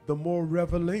 the more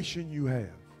revelation you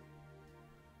have.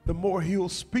 The more He'll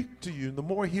speak to you, the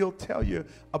more He'll tell you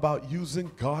about using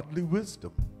godly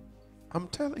wisdom. I'm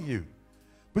telling you.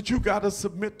 But you got to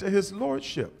submit to His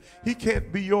lordship. He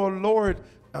can't be your Lord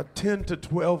 10 to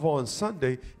 12 on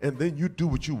Sunday, and then you do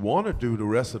what you want to do the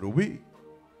rest of the week.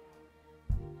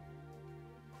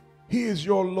 He is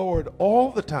your Lord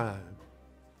all the time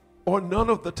or none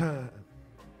of the time.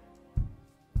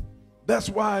 That's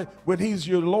why when He's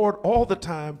your Lord all the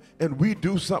time and we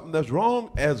do something that's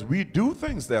wrong, as we do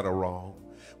things that are wrong,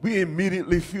 we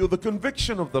immediately feel the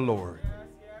conviction of the Lord.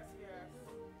 Yes.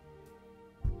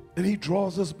 And He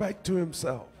draws us back to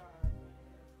Himself.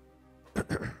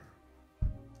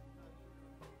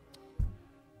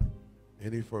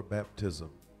 Any for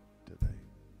baptism today?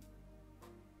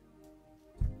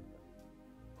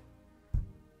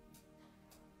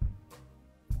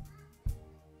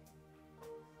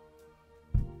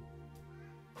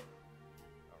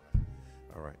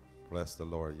 All right. Bless the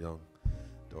Lord. Young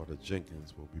daughter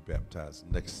Jenkins will be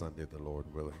baptized next Sunday, the Lord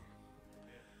willing.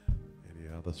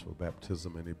 Any others for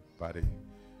baptism? Anybody?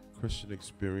 Christian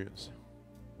experience,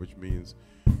 which means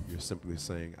you're simply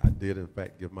saying, I did in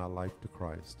fact give my life to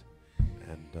Christ,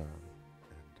 and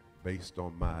based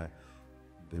on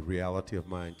the reality of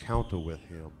my encounter with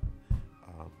him,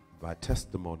 by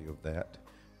testimony of that,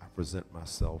 I present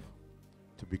myself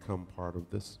to become part of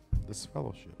this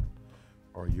fellowship.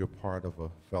 Or you're part of a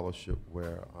fellowship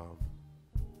where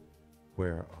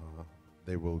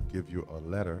they will give you a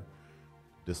letter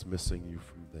dismissing you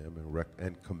from them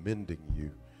and commending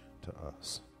you to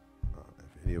us.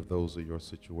 If any of those are your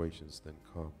situations, then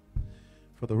come.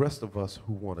 For the rest of us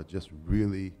who want to just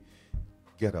really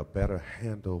get a better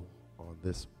handle on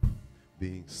this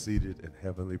being seated in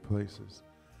heavenly places,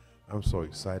 I'm so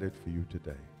excited for you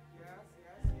today. Yes,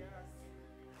 yes, yes.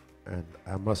 And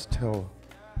I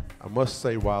must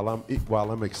say, while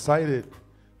I'm excited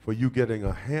for you getting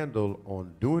a handle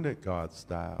on doing it God's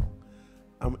style,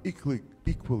 I'm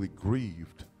equally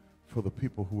grieved for the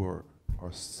people who are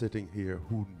sitting here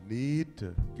who need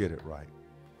to get it right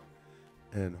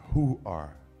and who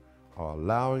are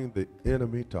allowing the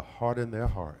enemy to harden their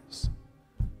hearts.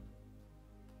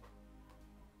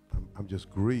 I'm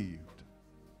just grieved.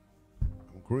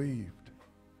 I'm grieved.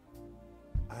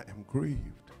 I am grieved.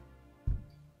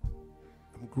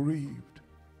 I'm grieved.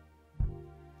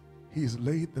 He's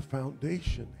laid the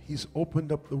foundation. He's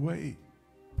opened up the way.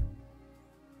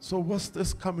 So what's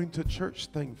this coming to church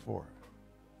thing for?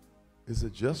 Is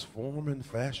it just form and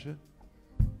fashion?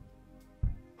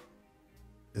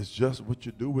 It's just what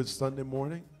you do with Sunday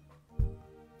morning?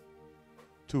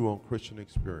 2 on Christian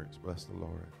experience. Bless the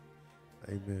Lord.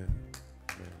 Amen.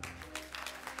 Amen.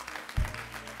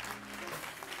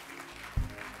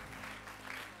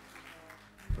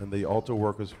 And the altar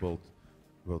workers will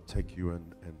take you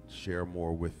and share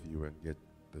more with you and get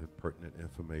the pertinent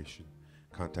information,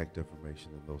 contact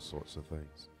information, and those sorts of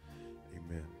things.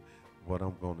 Amen. What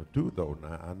I'm going to do, though,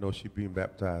 now, I know she's being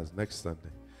baptized next Sunday,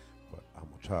 but I'm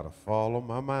going to try to follow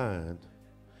my mind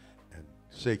and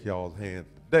shake y'all's hand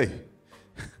today,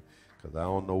 because I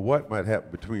don't know what might happen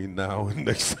between now and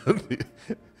next Sunday.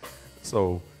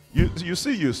 So you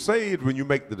see, you're saved when you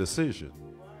make the decision.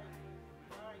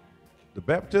 The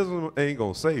baptism ain't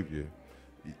going to save you.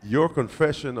 Your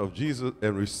confession of Jesus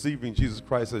and receiving Jesus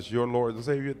Christ as your Lord and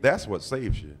Savior, that's what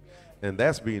saves you. And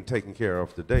that's being taken care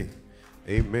of today.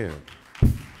 Amen.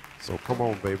 So come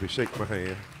on, baby, shake my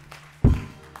hand. I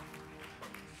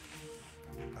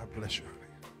bless you, honey.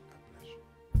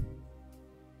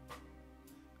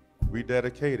 I bless you.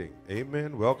 Rededicating.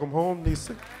 Amen. Welcome home,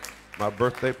 Nisa, my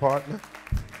birthday partner.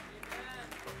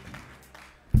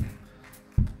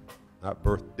 Not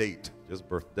birth date, just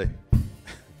birthday.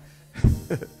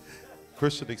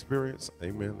 Christian experience.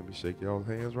 Amen. Let me shake y'all's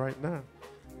hands right now.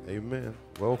 Amen.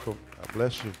 Welcome. God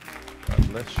bless you. God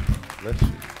bless you. Bless you.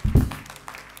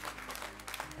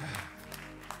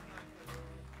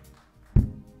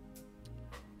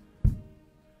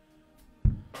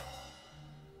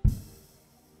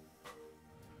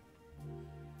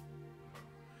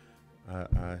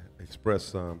 I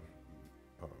express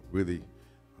really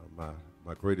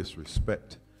my greatest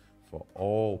respect for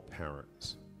all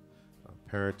parents.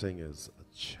 Parenting is a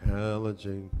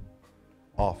challenging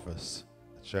office,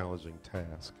 a challenging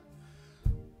task.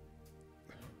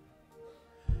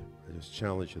 I just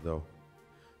challenge you, though,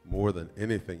 more than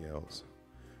anything else,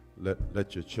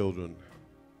 let your children,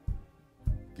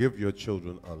 give your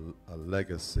children a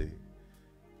legacy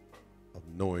of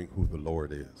knowing who the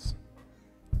Lord is.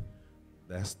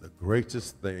 That's the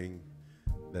greatest thing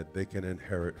that they can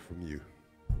inherit from you,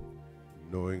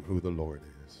 knowing who the Lord is.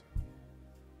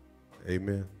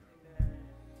 Amen.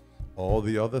 All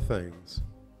the other things,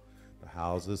 the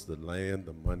houses, the land,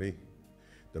 the money,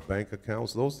 the bank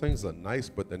accounts, those things are nice,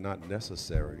 but they're not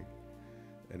necessary.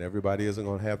 And everybody isn't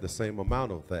going to have the same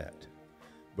amount of that.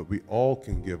 But we all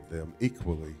can give them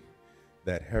equally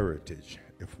that heritage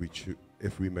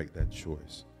if we make that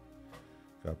choice.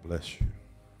 God bless you.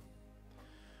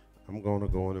 I'm going to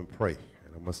go in and pray.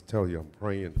 And I must tell you, I'm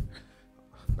praying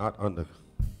not under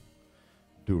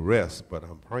duress, but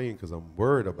I'm praying because I'm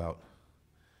worried about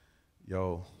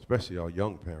y'all, especially y'all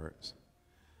young parents.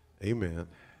 Amen.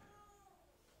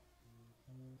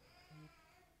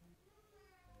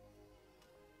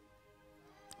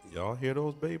 Y'all hear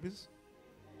those babies?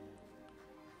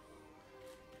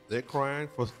 They're crying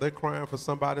for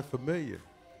somebody familiar.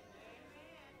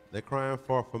 They're crying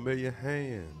for a familiar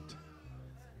hand.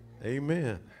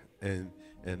 Amen. And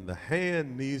the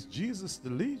hand needs Jesus to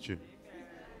lead you.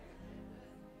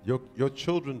 Your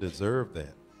children deserve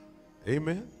that.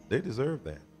 Amen. They deserve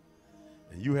that.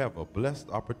 And you have a blessed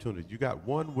opportunity. You got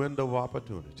one window of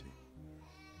opportunity.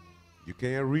 You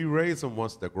can't re-raise them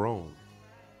once they're grown.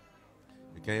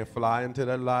 You can't fly into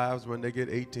their lives when they get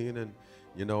 18 and,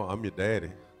 I'm your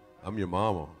daddy, I'm your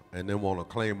mama, and then want to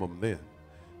claim them then.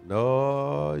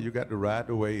 No, you got to ride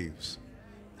the waves.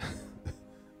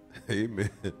 Amen.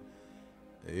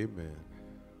 Amen.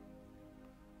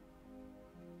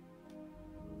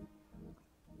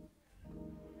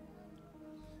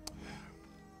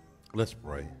 Let's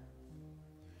pray.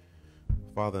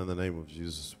 Father, in the name of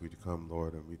Jesus, we come,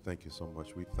 Lord, and we thank you so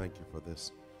much. We thank you for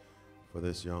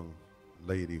this young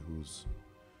lady who's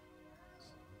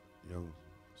young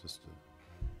sister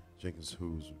Jenkins,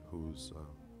 who's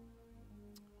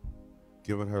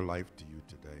given her life to you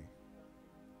today.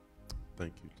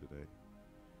 Thank you today,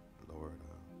 Lord.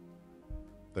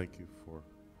 Thank you for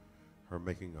her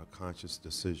making a conscious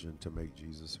decision to make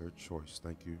Jesus her choice.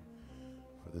 Thank you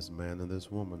for this man and this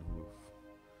woman who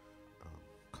have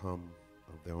come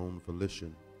of their own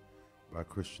volition by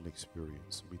Christian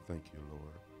experience. We thank you,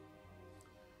 Lord.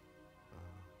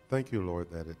 Thank you, Lord,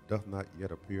 that it doth not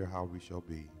yet appear how we shall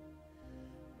be,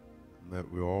 and that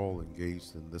we're all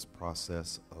engaged in this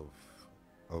process of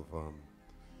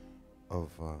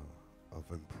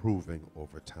improving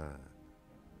over time.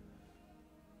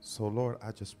 So, Lord,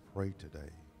 I just pray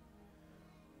today.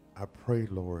 I pray,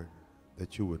 Lord,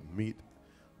 that you would meet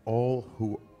all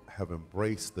who have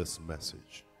embraced this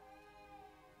message.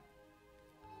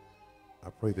 I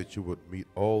pray that you would meet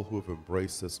all who have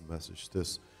embraced this message,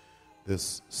 this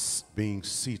being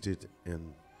seated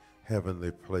in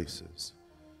heavenly places,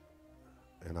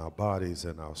 in our bodies,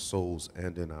 in our souls,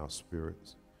 and in our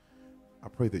spirits. I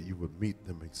pray that you would meet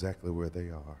them exactly where they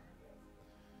are,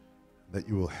 that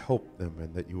you will help them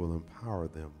and that you will empower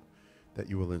them, that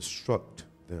you will instruct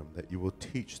them, that you will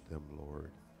teach them,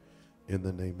 Lord, in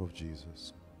the name of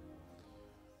Jesus.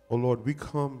 Oh, Lord, we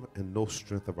come in no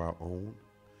strength of our own.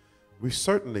 We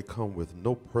certainly come with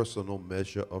no personal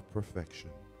measure of perfection.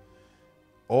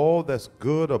 All that's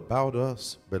good about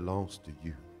us belongs to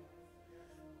you.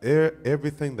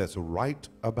 Everything that's right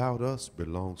about us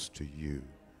belongs to you.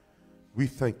 We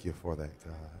thank you for that,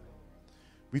 God.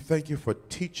 We thank you for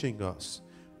teaching us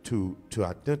to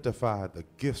identify the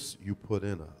gifts you put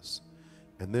in us,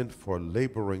 and then for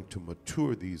laboring to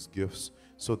mature these gifts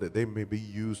so that they may be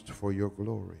used for your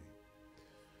glory.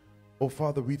 Oh,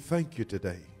 Father, we thank you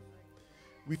today.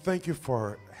 We thank you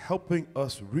for helping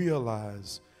us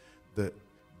realize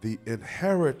the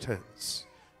inheritance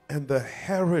and the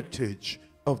heritage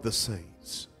of the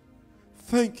saints.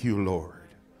 Thank you, Lord,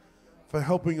 for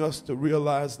helping us to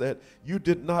realize that you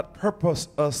did not purpose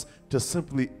us to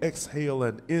simply exhale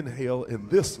and inhale in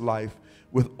this life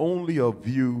with only a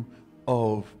view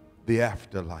of the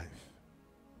afterlife.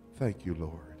 Thank you,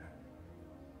 Lord.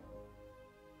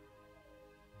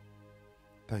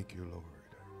 Thank you, Lord.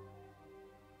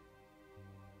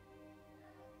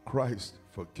 Christ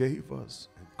forgave us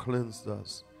and cleansed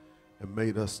us and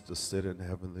made us to sit in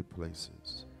heavenly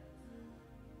places.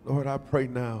 Lord, I pray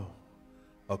now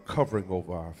a covering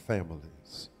over our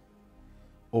families,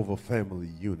 over family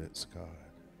units, God.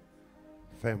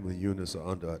 Family units are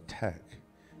under attack.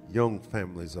 Young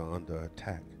families are under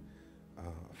attack.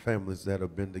 Families that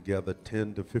have been together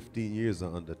 10 to 15 years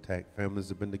are under attack. Families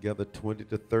that have been together 20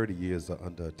 to 30 years are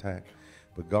under attack.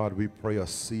 But God, we pray a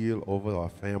seal over our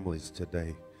families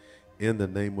today in the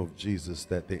name of Jesus,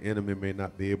 that the enemy may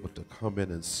not be able to come in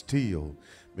and steal,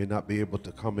 may not be able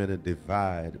to come in and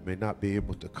divide, may not be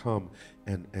able to come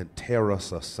and tear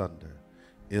us asunder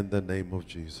in the name of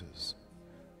Jesus.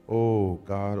 Oh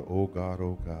God, oh God,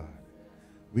 oh God.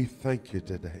 We thank you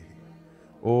today.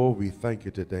 Oh, we thank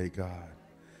you today, God.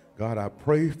 God, I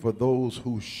pray for those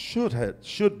who should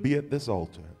be at this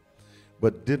altar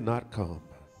but did not come.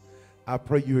 I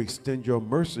pray you extend your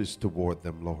mercies toward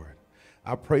them, Lord.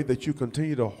 I pray that you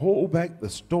continue to hold back the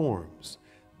storms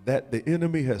that the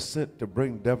enemy has sent to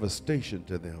bring devastation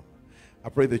to them. I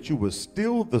pray that you will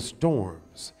still the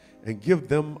storms and give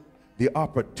them the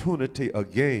opportunity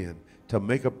again to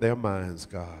make up their minds,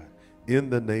 God, in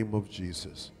the name of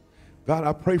Jesus. God,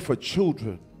 I pray for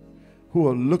children who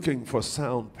are looking for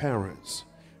sound parents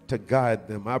to guide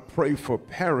them. I pray for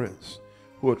parents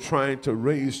who are trying to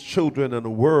raise children in a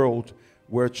world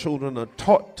where children are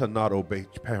taught to not obey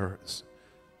parents.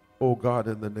 Oh God,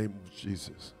 in the name of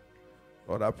Jesus.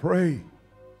 Lord, I pray,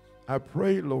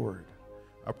 Lord,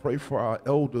 I pray for our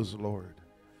elders, Lord,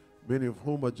 many of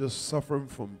whom are just suffering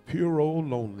from pure old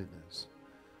loneliness,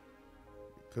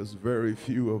 because very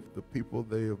few of the people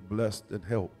they have blessed and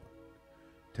helped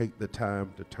take the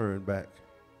time to turn back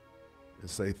and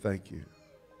say thank you.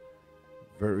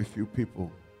 Very few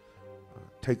people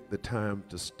take the time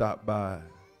to stop by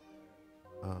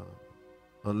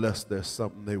unless there's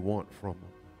something they want from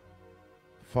them.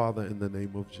 Father, in the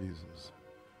name of Jesus,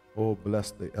 oh,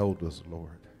 bless the elders,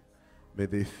 Lord. May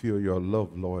they feel your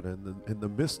love, Lord, and in the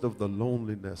midst of the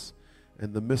loneliness,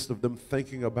 in the midst of them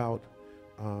thinking about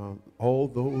all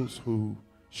those who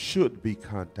should be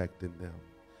contacting them,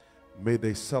 may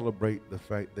they celebrate the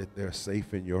fact that they're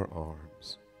safe in your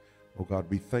arms. Oh God,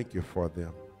 we thank you for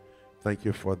them. Thank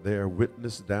you for their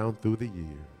witness down through the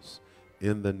years.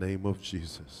 In the name of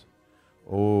Jesus.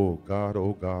 Oh God,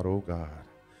 oh God, oh God.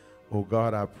 Oh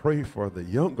God, I pray for the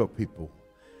younger people,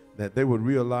 that they would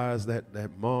realize that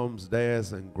moms,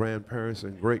 dads, and grandparents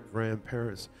and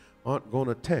great-grandparents aren't going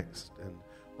to text and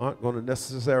aren't going to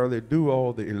necessarily do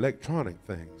all the electronic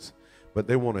things, but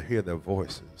they want to hear their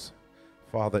voices.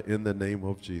 Father, in the name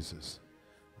of Jesus,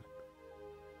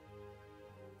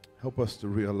 help us to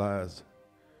realize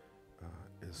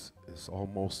it's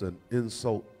almost an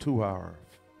insult to our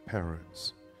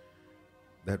parents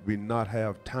that we not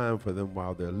have time for them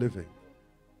while they're living,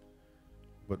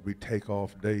 but we take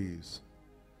off days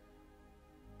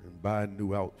and buy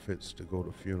new outfits to go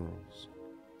to funerals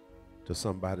to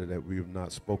somebody that we have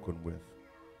not spoken with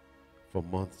for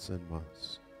months and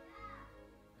months.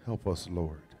 Help us,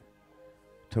 Lord,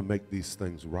 to make these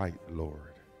things right,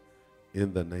 Lord,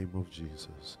 in the name of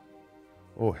Jesus.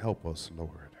 Oh, help us,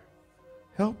 Lord.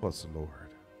 Help us, Lord.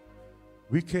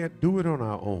 We can't do it on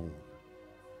our own.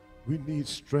 We need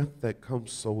strength that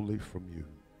comes solely from you.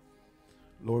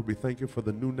 Lord, we thank you for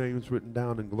the new names written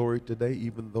down in glory today,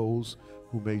 even those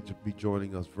who may be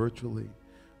joining us virtually.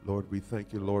 Lord, we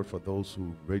thank you, Lord, for those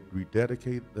who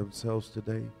rededicate themselves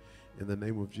today in the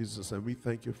name of Jesus. And we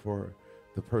thank you for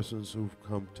the persons who've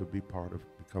come to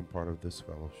become part of this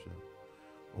fellowship.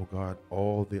 Oh God,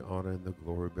 all the honor and the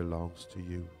glory belongs to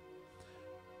you.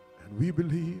 And we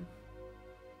believe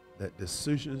that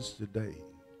decisions today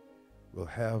will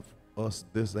have us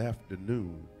this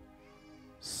afternoon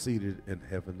seated in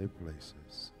heavenly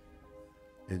places,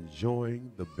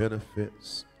 enjoying the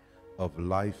benefits of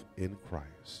life in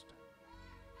Christ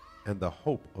and the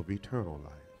hope of eternal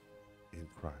life in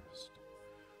Christ.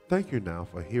 Thank you now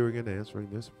for hearing and answering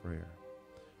this prayer.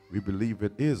 We believe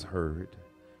it is heard,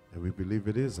 and we believe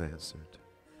it is answered.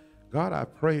 God, I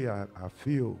pray, I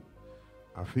feel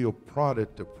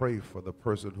prodded to pray for the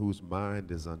person whose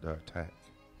mind is under attack.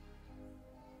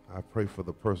 I pray for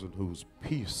the person whose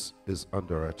peace is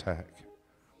under attack.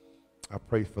 I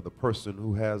pray for the person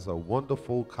who has a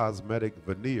wonderful cosmetic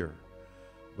veneer,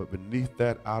 but beneath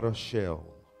that outer shell,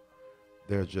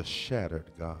 they're just shattered,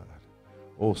 God.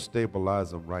 Oh,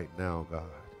 stabilize them right now, God,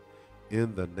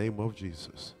 in the name of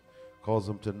Jesus. Cause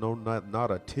them to know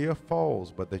not a tear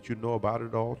falls, but that you know about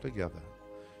it all together,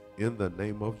 in the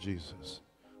name of Jesus.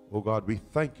 Oh, God, we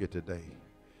thank you today.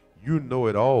 You know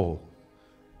it all.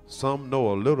 Some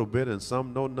know a little bit and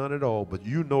some know none at all, but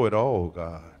you know it all,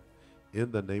 God,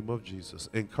 in the name of Jesus.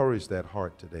 Encourage that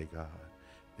heart today, God,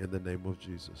 in the name of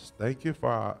Jesus. Thank you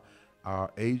for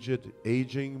our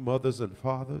aging mothers and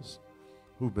fathers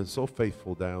who've been so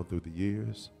faithful down through the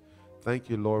years. Thank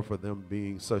you, Lord, for them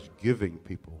being such giving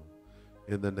people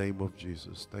in the name of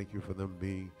Jesus. Thank you for them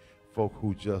being folk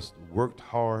who just worked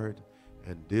hard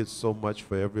and did so much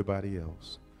for everybody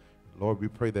else. Lord, we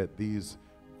pray that these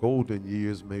golden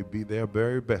years may be their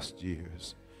very best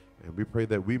years. And we pray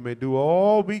that we may do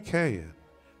all we can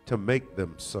to make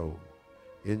them so,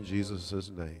 in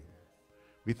Jesus' name.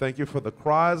 We thank you for the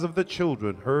cries of the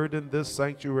children heard in this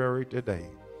sanctuary today.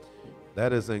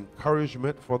 That is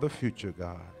encouragement for the future,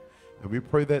 God. And we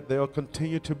pray that they'll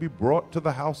continue to be brought to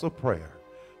the house of prayer,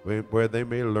 where they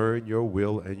may learn your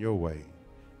will and your way,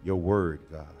 your word,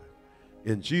 God.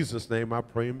 In Jesus' name I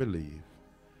pray and believe.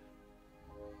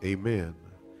 Amen.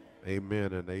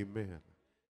 Amen and amen.